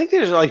think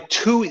there's like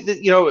two.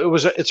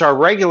 It's our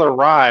regular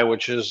rye,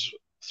 which is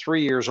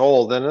 3 years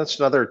old, and it's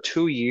another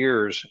 2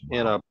 years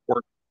in a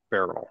port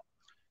barrel.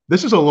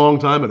 This is a long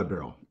time in a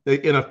barrel.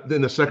 In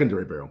a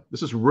secondary barrel.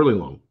 This is really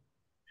long.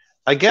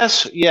 I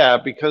guess, yeah,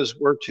 because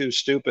we're too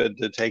stupid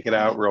to take it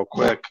out real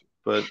quick.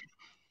 But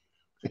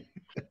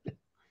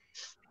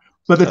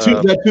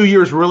that 2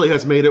 years really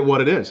has made it what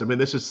it is.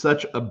 This is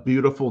such a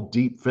beautiful,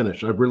 deep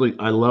finish. I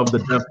love the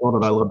depth on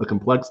it. I love the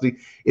complexity.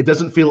 It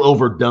doesn't feel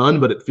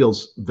overdone, but it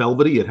feels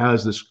velvety. It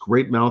has this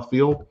great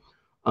mouthfeel.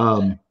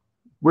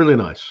 Really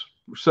nice.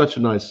 Such a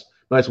nice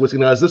whiskey.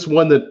 Now, is this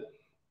one that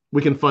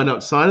we can find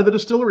outside of the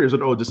distillery, or is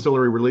it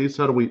distillery release?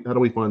 How do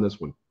we find this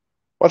one?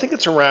 Well, I think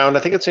it's around. I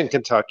think it's in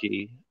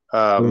Kentucky,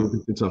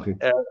 Kentucky,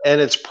 and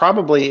it's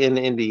probably in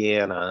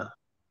Indiana,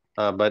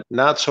 but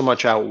not so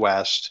much out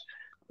west.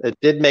 It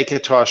did make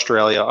it to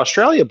Australia.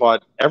 Australia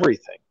bought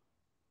everything.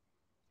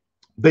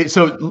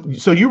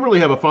 So you really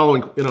have a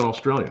following in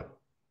Australia.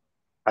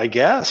 I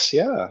guess,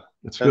 yeah.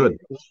 It's good.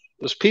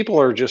 Those people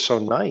are just so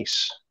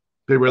nice.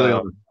 They really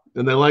are,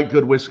 and they like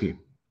good whiskey.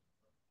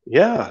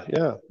 Yeah.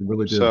 They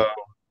really do. So,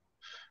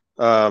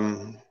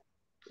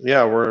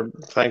 yeah, we're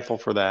thankful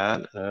for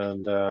that,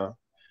 and I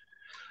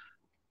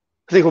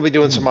think we'll be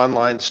doing some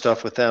online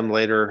stuff with them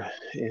later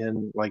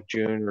in like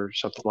June or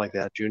something like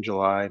that, June,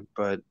 July.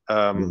 But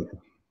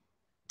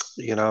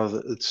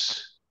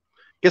it's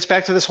gets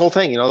back to this whole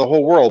thing, the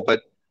whole world.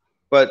 But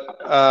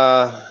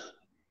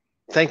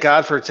thank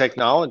God for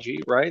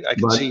technology, right? I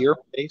can see your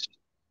face,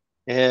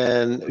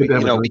 and we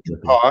can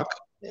talk,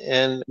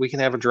 and we can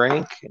have a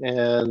drink,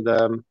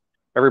 and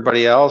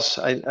everybody else.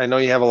 I know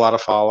you have a lot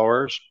of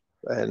followers,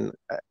 and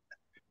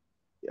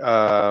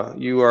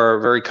you are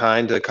very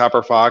kind to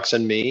Copper Fox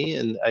and me,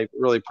 and I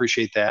really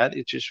appreciate that.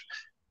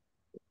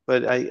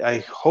 But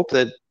I hope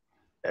that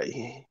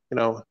I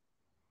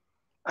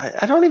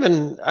don't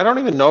even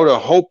know to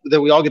hope that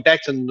we all get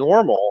back to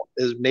normal.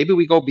 Is maybe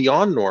we go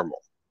beyond normal.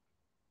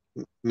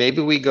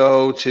 Maybe we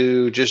go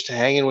to just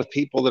hanging with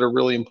people that are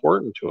really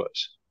important to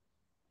us.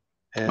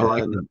 And I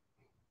like that.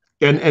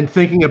 And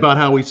thinking about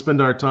how we spend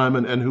our time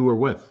and who we're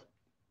with.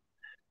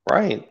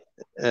 Right.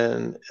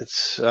 And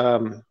it's I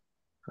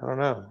don't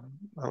know.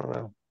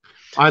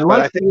 I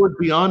like the word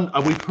beyond.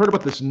 We've heard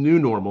about this new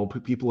normal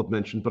people have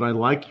mentioned, but I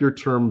like your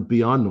term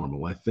beyond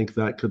normal. I think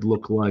that could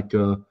look like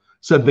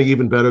something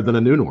even better than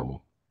a new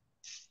normal.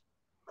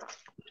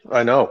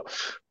 I know.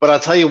 But I'll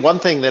tell you one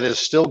thing that is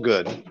still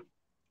good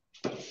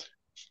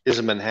is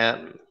a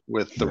Manhattan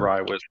with the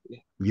rye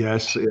whiskey.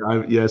 Yes,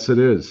 yes, it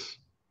is.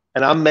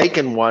 And I'm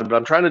making one, but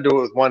I'm trying to do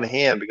it with one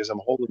hand because I'm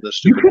holding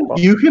this.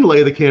 You can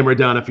lay the camera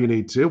down if you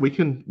need to. We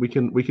can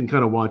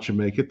kind of watch you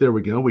make it. There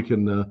we go. We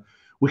can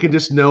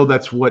just know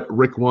that's what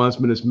Rick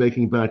Wasmund is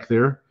making back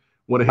there.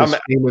 One of his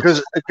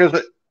famous.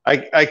 Because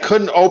I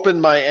couldn't open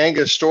my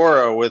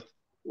Angostura with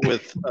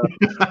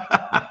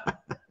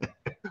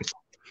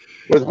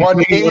one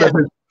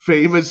hand.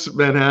 Famous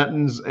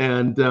Manhattans,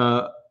 and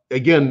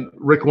again,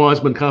 Rick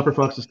Wasmund, Copper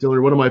Fox Distillery,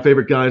 one of my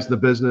favorite guys in the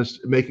business,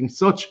 making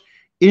such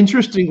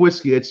interesting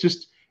whiskey.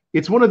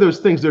 It's one of those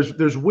things.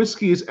 There's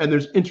whiskeys and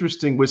there's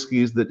interesting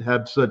whiskeys that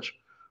have such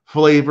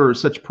flavor,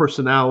 such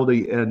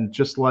personality, and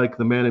just like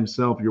the man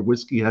himself, your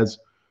whiskey has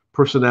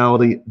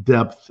personality,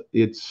 depth.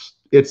 It's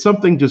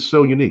something just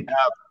so unique.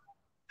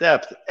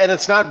 Depth, and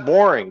it's not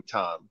boring,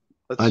 Tom.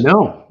 I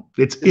know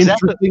it's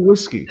interesting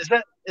whiskey.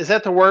 Is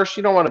that the worst?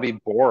 You don't want to be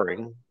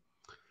boring,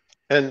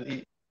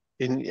 and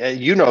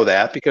you know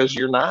that because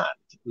you're not.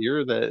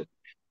 You're the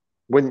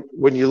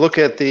when you look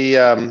at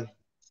the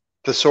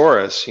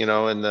thesaurus,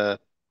 and the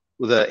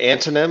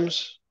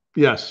antonyms.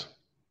 Yes,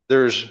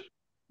 there's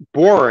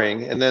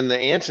boring, and then the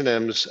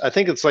antonyms. I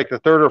think it's like the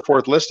third or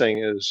fourth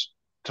listing is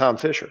Tom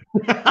Fisher.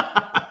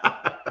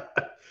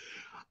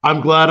 I'm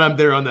glad I'm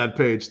there on that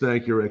page.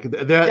 Thank you, Rick.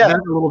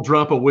 That little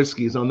drop of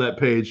whiskey is on that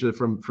page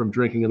from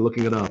drinking and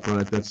looking it up.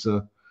 Right? That's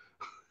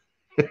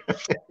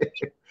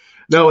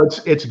no,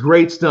 it's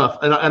great stuff,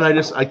 and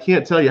I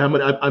can't tell you how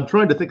many. I'm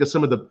trying to think of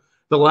some of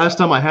the last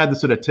time I had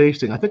this at a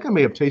tasting. I think I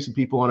may have tasted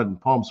people on it in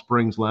Palm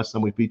Springs last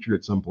time we featured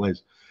it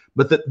someplace.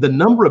 But the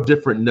number of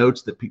different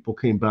notes that people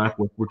came back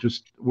with were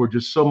just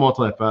so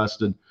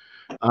multifaceted.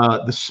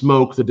 The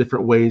smoke, the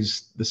different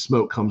ways the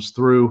smoke comes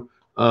through.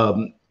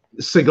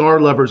 Cigar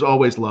lovers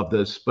always love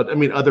this, but I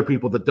mean, other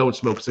people that don't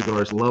smoke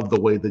cigars love the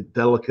way the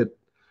delicate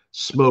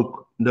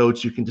smoke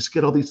notes. You can just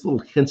get all these little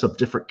hints of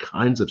different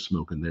kinds of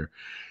smoke in there.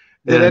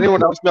 Did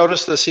anyone else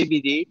notice the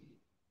CBD?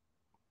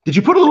 Did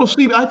you put a little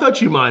CBD? I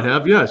thought you might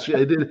have. Yes,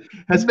 it did.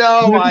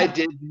 I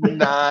did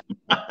not.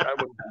 No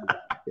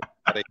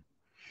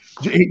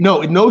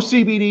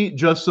CBD,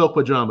 just silk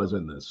pajamas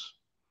in this.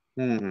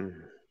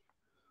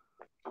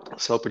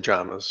 Silk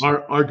pajamas.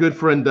 Our good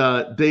friend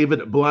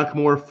David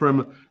Blackmore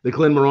from the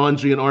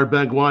Glenmorangie in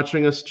Ardbeg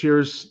watching us.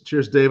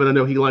 Cheers, David. I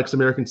know he likes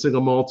American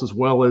single malts as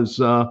well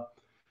as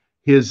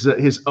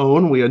his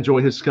own. We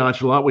enjoy his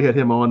Scotch a lot. We had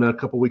him on a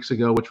couple weeks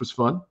ago, which was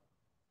fun.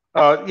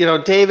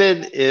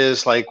 David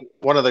is like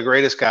one of the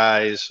greatest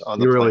guys on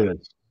the planet. Really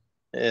is.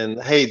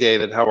 And hey,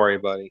 David, how are you,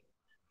 buddy?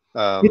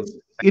 It's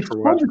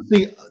fun to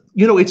see.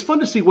 It's fun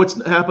to see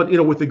what's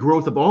happened. With the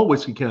growth of all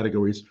whiskey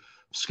categories,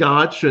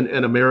 Scotch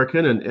and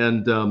American,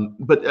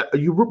 but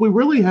we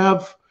really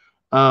have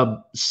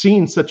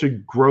seen such a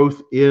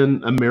growth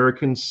in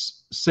American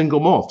single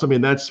malts. I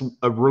mean, that's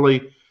a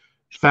really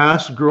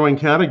fast-growing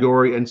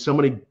category, and so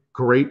many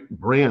great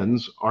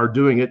brands are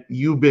doing it.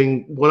 You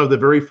being one of the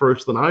very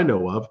first that I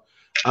know of.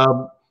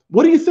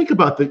 What do you think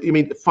about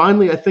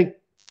finally, I think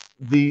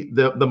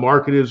the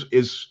market is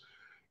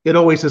it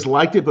always has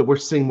liked it, but we're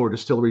seeing more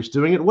distilleries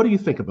doing it. What do you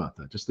think about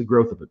that? Just the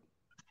growth of it.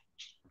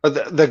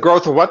 The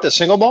growth of what? The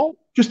single malt?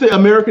 Just the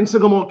American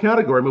single malt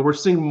category. I mean, we're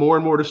seeing more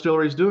and more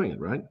distilleries doing it,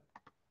 right?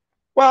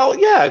 Well,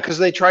 yeah, because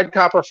they tried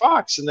Copper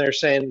Fox and they're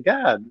saying,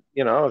 God,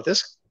 if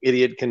this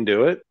idiot can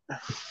do it,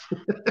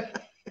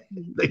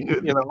 They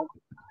knew, you know.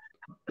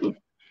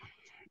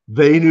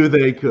 they knew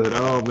they could.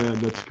 Oh man,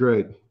 that's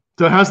great.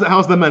 So how's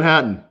the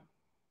Manhattan?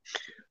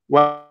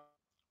 Well,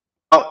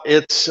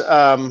 it's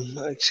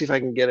let's see if I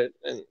can get it.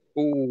 And,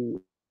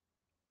 ooh,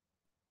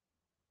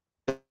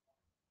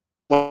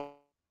 well,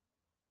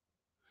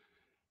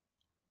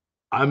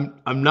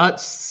 I'm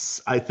not.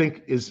 I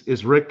think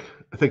is Rick.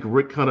 I think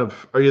Rick kind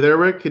of. Are you there,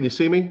 Rick? Can you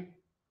see me?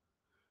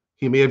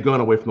 He may have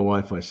gone away from the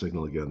Wi-Fi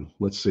signal again.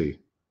 Let's see.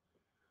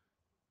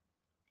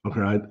 Okay,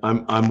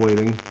 I'm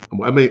waiting.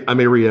 I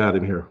may re-add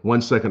him here.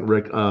 1 second,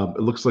 Rick. It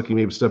looks like he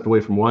may have stepped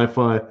away from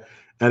Wi-Fi.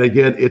 And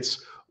again,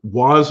 it's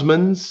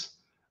Wasmund's.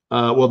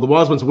 Well, the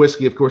Wasmund's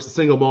whiskey, of course, the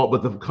single malt,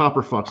 but the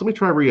Copper Fox. Let me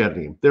try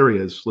re-adding him. There he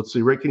is. Let's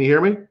see, Rick. Can you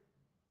hear me?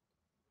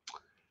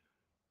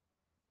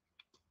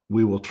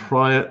 We will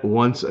try it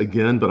once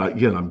again, but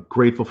again, I'm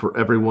grateful for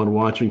everyone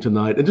watching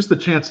tonight and just the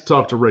chance to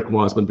talk to Rick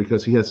Wasmund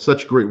because he has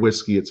such great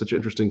whiskey. It's such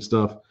interesting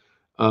stuff.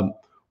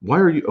 Why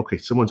are you okay?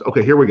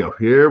 Okay. Here we go.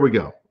 Here we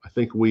go. I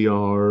think we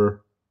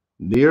are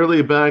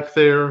nearly back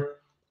there.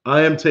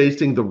 I am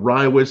tasting the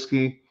rye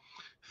whiskey,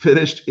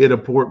 finished in a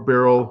port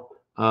barrel,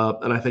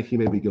 and I think he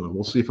may be going.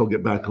 We'll see if he'll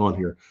get back on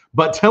here.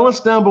 But tell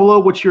us down below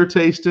what you're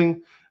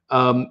tasting.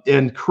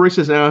 And Chris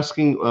is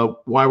asking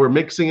why we're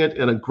mixing it,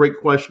 and a great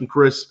question,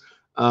 Chris.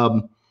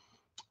 I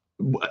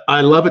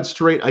love it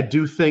straight. I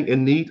do think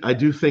and neat. I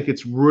do think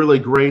it's really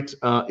great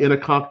in a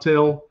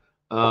cocktail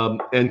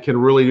and can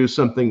really do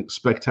something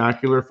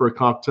spectacular for a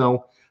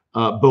cocktail.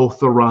 Both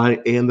the rye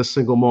and the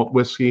single malt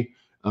whiskey.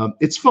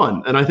 It's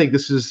fun, and I think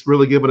this has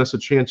really given us a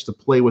chance to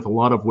play with a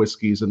lot of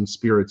whiskeys and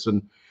spirits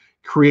and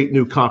create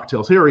new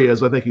cocktails. Here he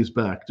is. I think he's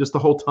back. Just the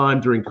whole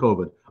time during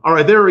COVID. All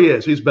right, there he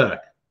is. He's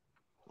back.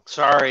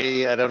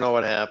 sorry, I don't know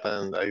what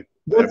happened.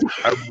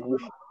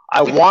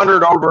 I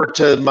wandered over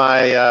to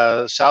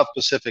my South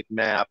Pacific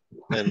map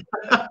and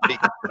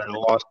I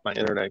lost my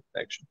internet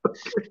connection.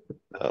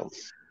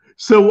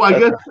 So I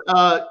guess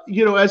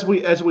as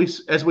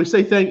we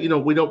say thank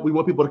we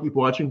want people to keep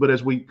watching, but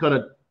as we kind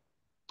of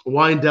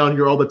wind down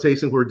here, all the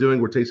tasting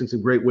we're tasting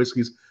some great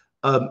whiskeys.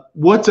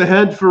 What's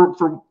ahead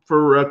for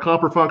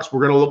Copper Fox?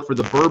 We're going to look for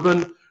the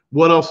bourbon.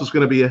 What else is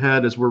going to be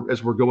ahead as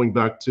we're going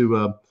back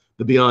to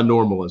the beyond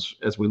normal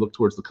as we look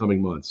towards the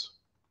coming months?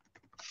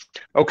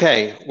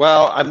 Okay,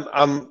 well,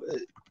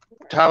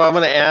 Tom. I'm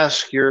going to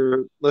ask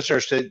your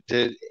listeners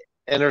to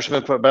enter some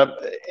input, but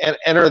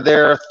enter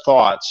their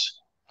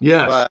thoughts.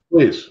 Yes,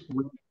 please.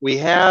 We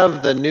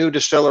have the new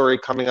distillery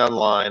coming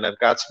online. I've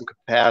got some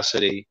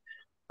capacity.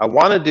 I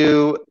want to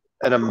do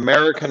an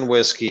American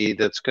whiskey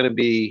that's going to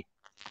be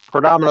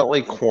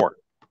predominantly corn,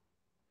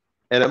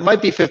 and it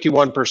might be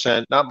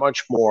 51%, not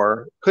much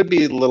more. Could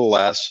be a little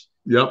less.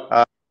 Yep.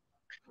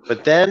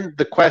 But then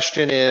the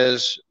question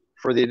is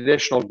for the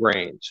additional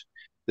grains.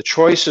 The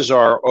choices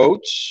are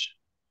oats,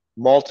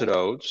 malted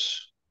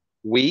oats,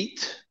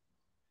 wheat,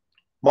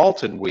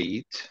 malted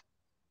wheat,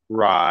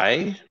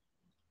 rye,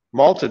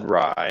 malted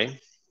rye,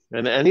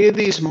 and any of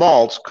these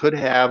malts could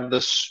have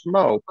the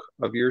smoke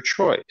of your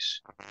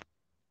choice.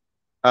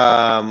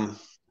 And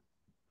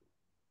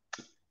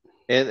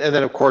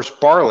then of course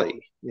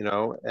barley,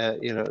 so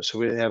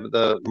we have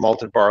the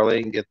malted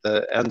barley and get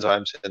the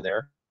enzymes in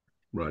there.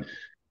 Right.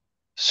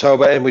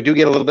 So, and we do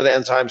get a little bit of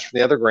enzymes from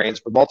the other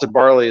grains, but malted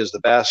barley is the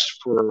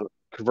best for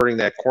converting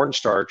that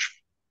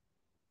cornstarch.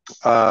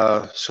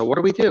 So what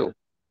do we do?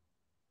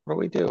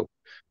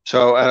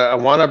 So I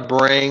want to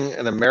bring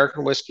an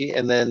American whiskey,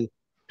 and then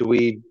so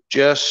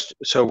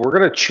we're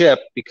going to chip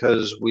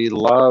because we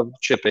love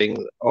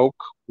chipping. Oak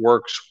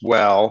works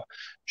well.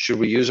 Should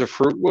we use a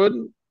fruit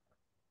wood,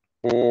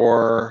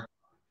 or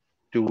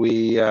do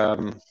we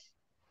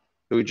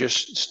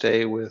just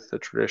stay with the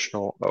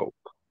traditional oak?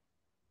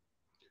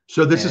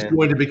 So this is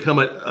going to become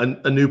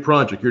a new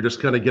project. You're just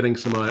kind of getting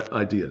some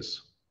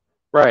ideas.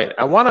 Right.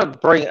 I want to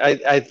bring,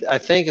 I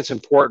think it's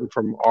important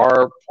from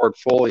our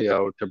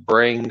portfolio to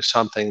bring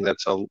something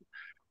that's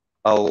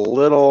a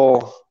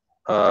little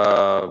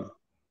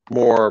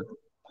more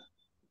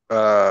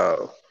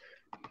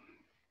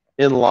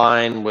in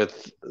line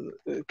with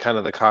kind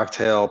of the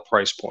cocktail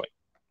price point.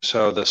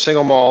 So the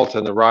single malt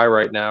and the rye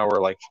right now are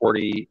like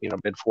 40,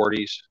 mid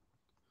 40s.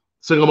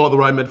 Single malt, the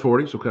rye mid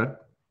 40s. Okay.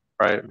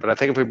 Right. But I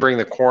think if we bring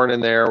the corn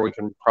in there, we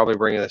can probably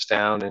bring this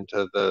down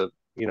into the,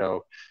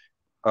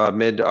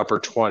 mid to upper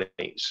 20s.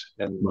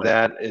 And right.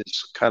 That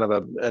is kind of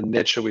a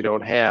niche that we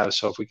don't have.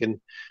 So if we can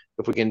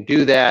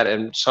do that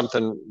and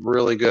something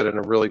really good and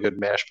a really good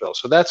mash bill.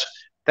 So that's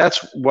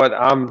what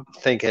I'm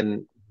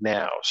thinking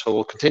now. So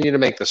we'll continue to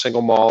make the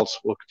single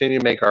malts. We'll continue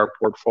to make our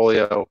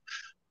portfolio,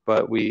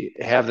 but we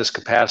have this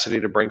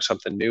capacity to bring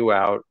something new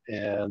out.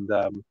 And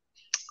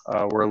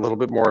we're a little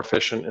bit more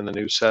efficient in the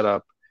new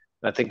setup.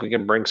 I think we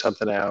can bring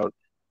something out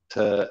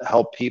to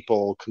help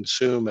people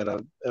consume at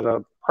a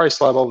price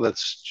level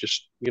that's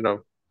just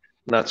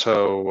not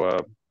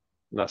so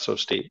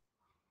steep.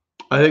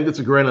 I think that's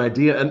a great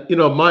idea.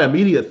 And, my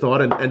immediate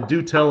thought, and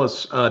do tell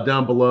us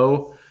down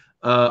below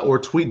or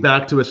tweet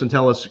back to us and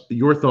tell us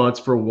your thoughts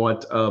for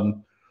what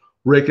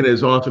Rick and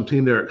his awesome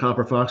team there at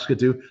Copper Fox could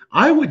do.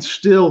 I would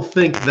still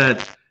think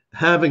that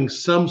having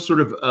some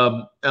sort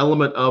of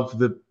element of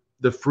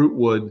the fruit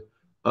wood,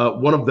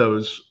 one of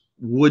those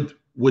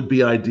would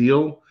be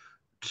ideal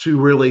to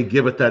really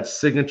give it that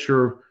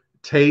signature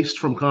taste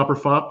from Copper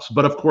Fox.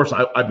 But of course,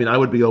 I mean, I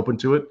would be open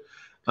to it.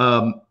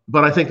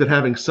 But I think that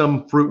having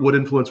some fruit wood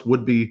influence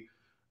would be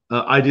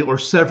ideal, or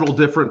several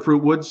different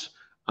fruit woods,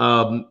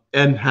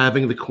 and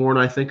having the corn.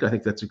 I think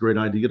that's a great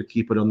idea to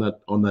keep it on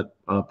that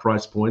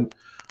price point.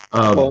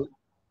 Well,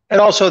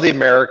 and also the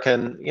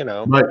American,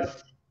 Right.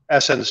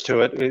 essence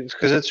to it,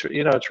 because it's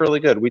really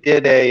good. We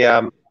did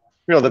the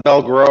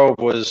Belle Grove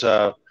was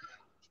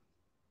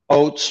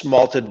oats,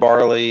 malted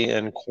barley,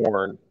 and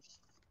corn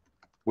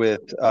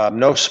with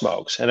no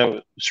smokes, and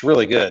it was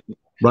really good.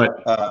 Right.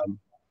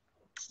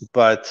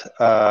 But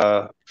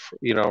for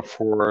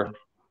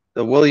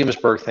the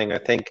Williamsburg thing, I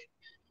think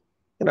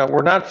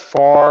we're not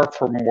far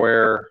from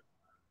where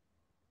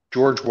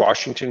George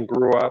Washington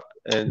grew up,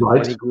 and right.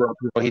 when he grew up,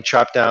 he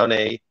chopped down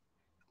a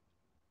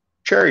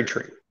cherry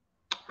tree.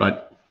 Right.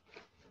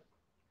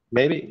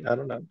 Maybe, I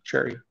don't know,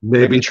 cherry.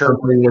 Maybe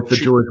something with the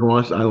George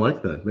Washington. I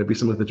like that. Maybe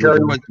some with the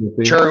George Washington.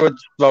 Cherrywood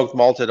smoked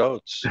malted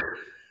oats.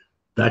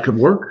 That could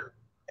work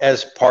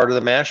as part of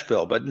the mash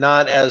bill, but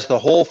not as the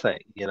whole thing,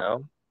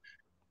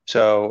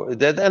 So and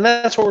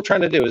that's what we're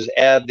trying to do, is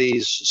add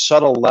these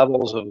subtle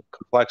levels of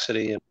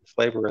complexity and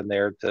flavor in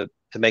there to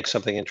make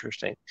something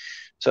interesting.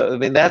 So I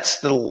mean, that's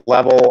the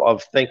level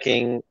of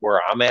thinking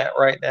where I'm at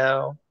right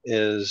now,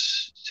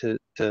 is to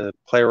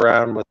play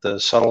around with the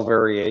subtle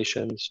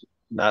variations,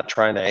 not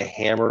trying to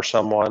hammer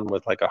someone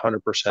with like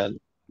 100%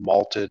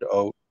 malted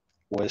oat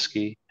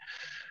whiskey.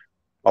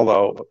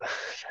 Although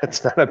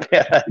that's not a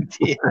bad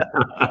idea.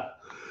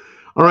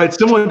 All right,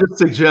 someone just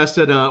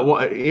suggested,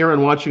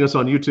 Aaron watching us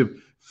on YouTube,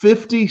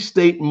 50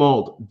 state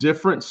malt,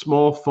 different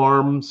small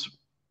farms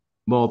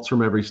malts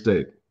from every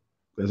state.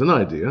 There's an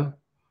idea.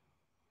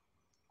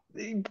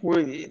 They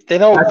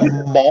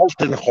don't malt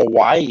in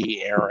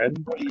Hawaii, Aaron.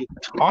 What are you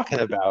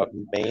talking about,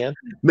 man?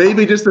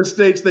 Maybe just the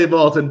states they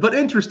malt in, but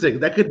interesting.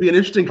 That could be an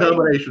interesting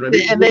combination. Right?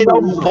 And they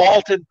don't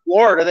malt in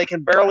Florida. They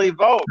can barely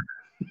vote.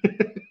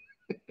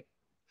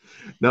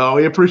 No,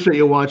 we appreciate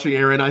you watching,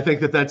 Aaron. I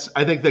think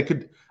that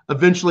could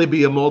eventually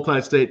be a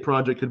multi-state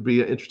project. Could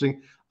be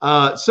interesting.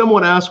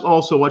 Someone asked,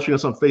 also watching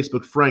us on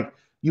Facebook, Frank,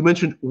 you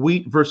mentioned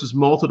wheat versus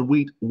malted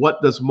wheat.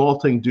 What does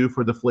malting do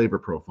for the flavor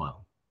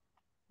profile?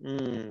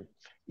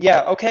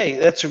 Yeah, okay,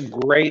 that's a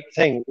great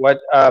thing. What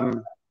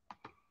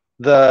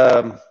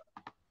the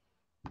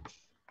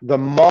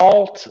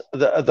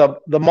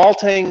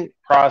malting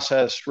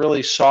process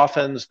really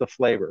softens the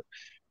flavor,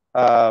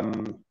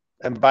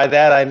 and by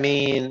that I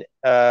mean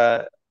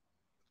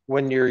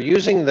when you're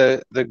using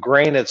the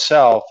grain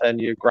itself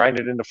and you grind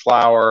it into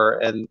flour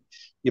and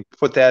you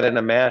put that in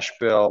a mash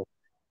bill,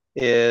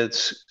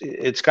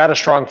 it's got a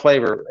strong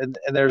flavor, and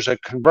there's a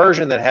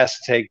conversion that has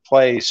to take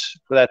place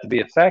for that to be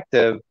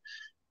effective.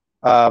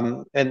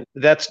 And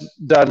that's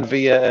done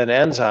via an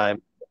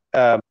enzyme.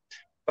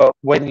 But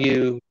when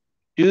you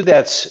do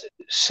that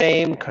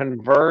same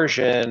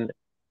conversion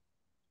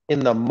in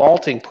the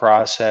malting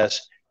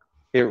process,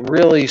 it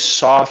really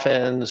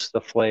softens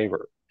the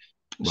flavor.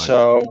 Right.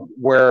 So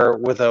where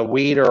with a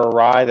wheat or a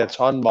rye that's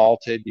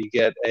unmalted, you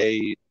get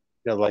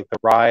like the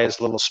rye is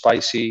a little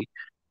spicy.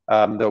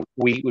 The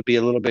wheat would be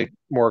a little bit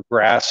more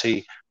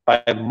grassy.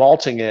 By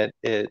malting it,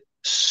 it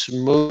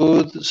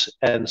smooths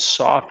and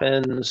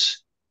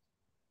softens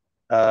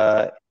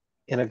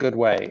in a good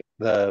way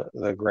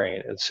the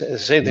grain. It's the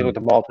same thing with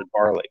the malted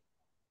barley.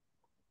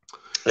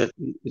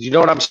 You know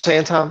what I'm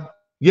saying, Tom?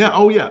 Yeah.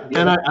 Oh, yeah.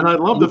 And I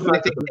love the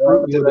fact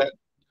that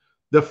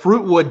the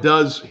fruit wood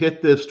does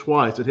hit this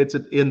twice. It hits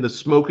it in the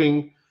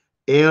smoking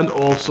and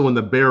also in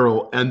the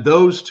barrel. And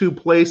those two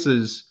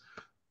places,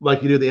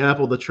 like you do the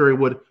apple, the cherry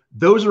wood,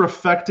 those are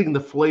affecting the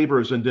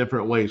flavors in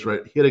different ways,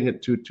 right? Hitting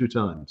it two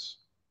times.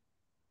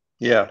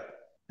 Yeah.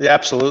 Yeah,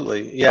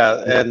 absolutely.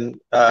 Yeah. And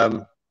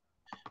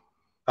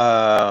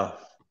I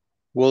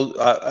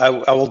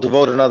will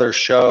devote another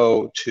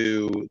show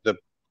to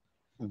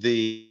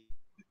the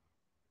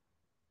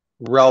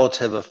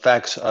relative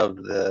effects of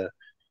the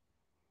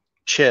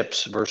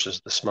chips versus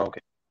the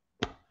smoking.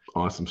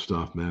 Awesome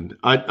stuff, man.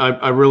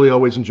 I really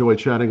always enjoy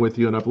chatting with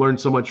you, and I've learned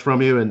so much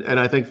from you. And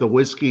I think the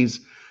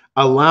whiskeys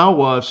allow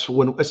us,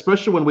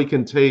 especially when we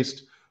can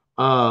taste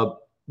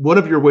one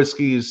of your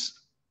whiskeys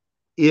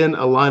in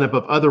a lineup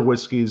of other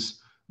whiskeys,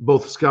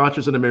 both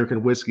Scotches and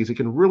American whiskeys, it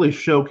can really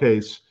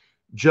showcase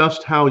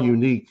just how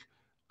unique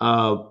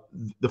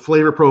the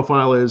flavor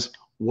profile is,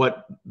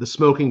 what the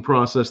smoking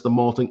process, the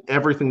malting,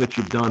 everything that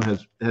you've done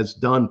has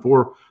done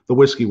for the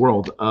whiskey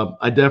world.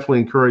 I definitely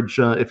encourage,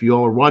 if you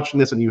all are watching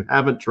this and you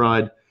haven't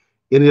tried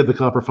any of the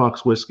Copper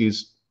Fox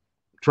whiskeys,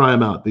 try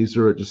them out. These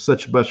are just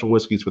such special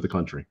whiskeys for the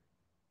country.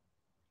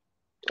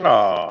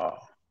 Oh,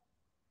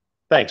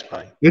 Thanks,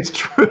 buddy. It's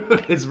true.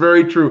 It's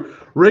very true.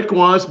 Rick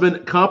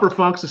Wasmund, Copper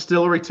Fox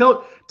Distillery.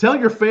 Tell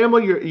your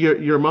family,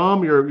 your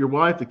mom, your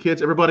wife, the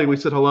kids, everybody. We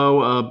said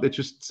hello. It's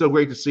just so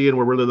great to see you, and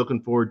we're really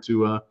looking forward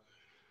to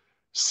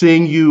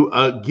seeing you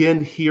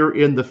again here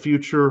in the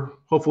future.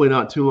 Hopefully,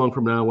 not too long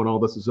from now when all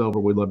this is over.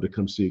 We'd love to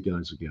come see you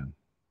guys again.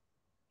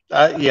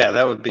 Yeah,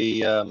 that would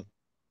be.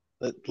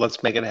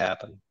 Let's make it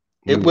happen.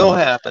 It will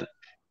happen.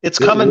 It's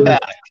coming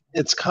back.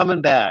 It's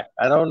coming back.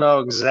 I don't know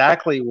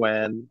exactly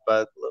when,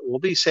 but we'll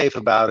be safe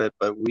about it.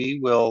 But we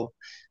will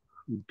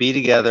be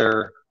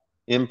together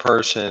in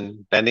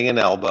person, bending an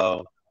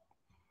elbow,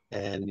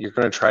 and you're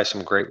going to try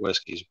some great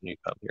whiskeys when you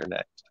come here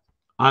next.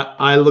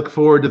 I look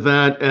forward to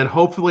that, and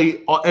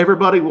hopefully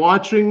everybody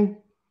watching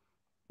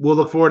will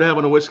look forward to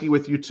having a whiskey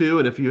with you too.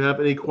 And if you have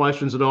any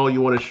questions at all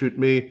you want to shoot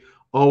me,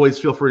 always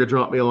feel free to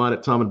drop me a line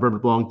at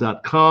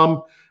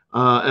tom@bourbonblog.com.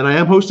 And I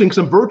am hosting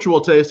some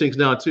virtual tastings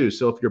now too.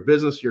 So if your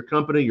business, your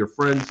company, your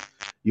friends,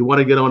 you want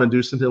to get on and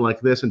do something like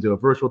this and do a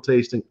virtual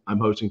tasting, I'm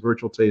hosting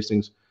virtual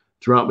tastings.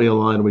 Drop me a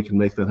line and we can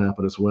make that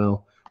happen as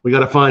well. We got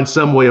to find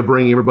some way of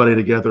bringing everybody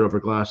together over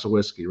a glass of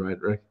whiskey, right,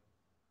 Rick?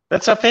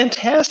 That's a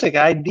fantastic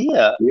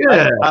idea.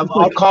 Yeah,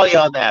 I'll call you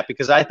on that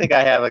because I think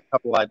I have a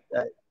couple of.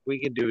 We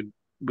can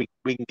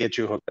get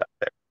you hooked up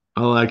there.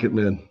 I like it,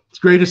 man. It's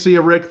great to see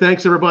you, Rick.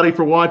 Thanks everybody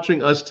for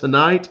watching us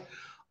tonight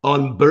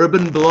on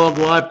Bourbon Blog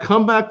Live.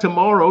 Come back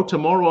tomorrow.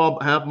 Tomorrow I'll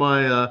have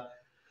my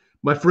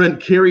my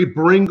friend Kerry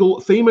Bringle,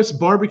 famous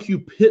barbecue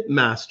pit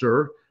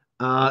master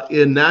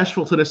in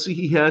Nashville, Tennessee.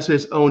 He has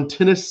his own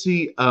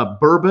Tennessee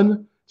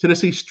bourbon,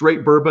 Tennessee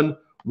straight bourbon.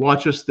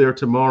 Watch us there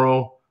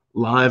tomorrow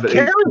live.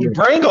 Kerry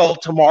Bringle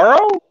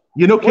tomorrow?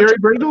 You know Kerry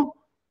Bringle?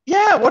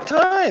 Yeah. What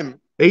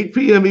time? 8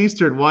 p.m.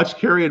 Eastern. Watch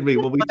Kerry and me.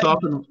 We'll be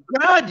talking.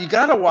 God, you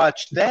got to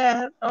watch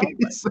that. Oh,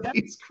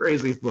 it's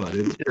crazy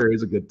fun.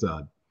 Kerry's a good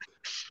time.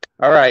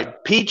 All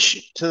right.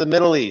 Peach to the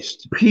Middle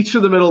East. Peach to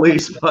the Middle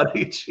East,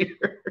 buddy.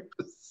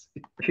 Cheers.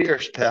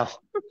 Cheers,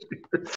 pal.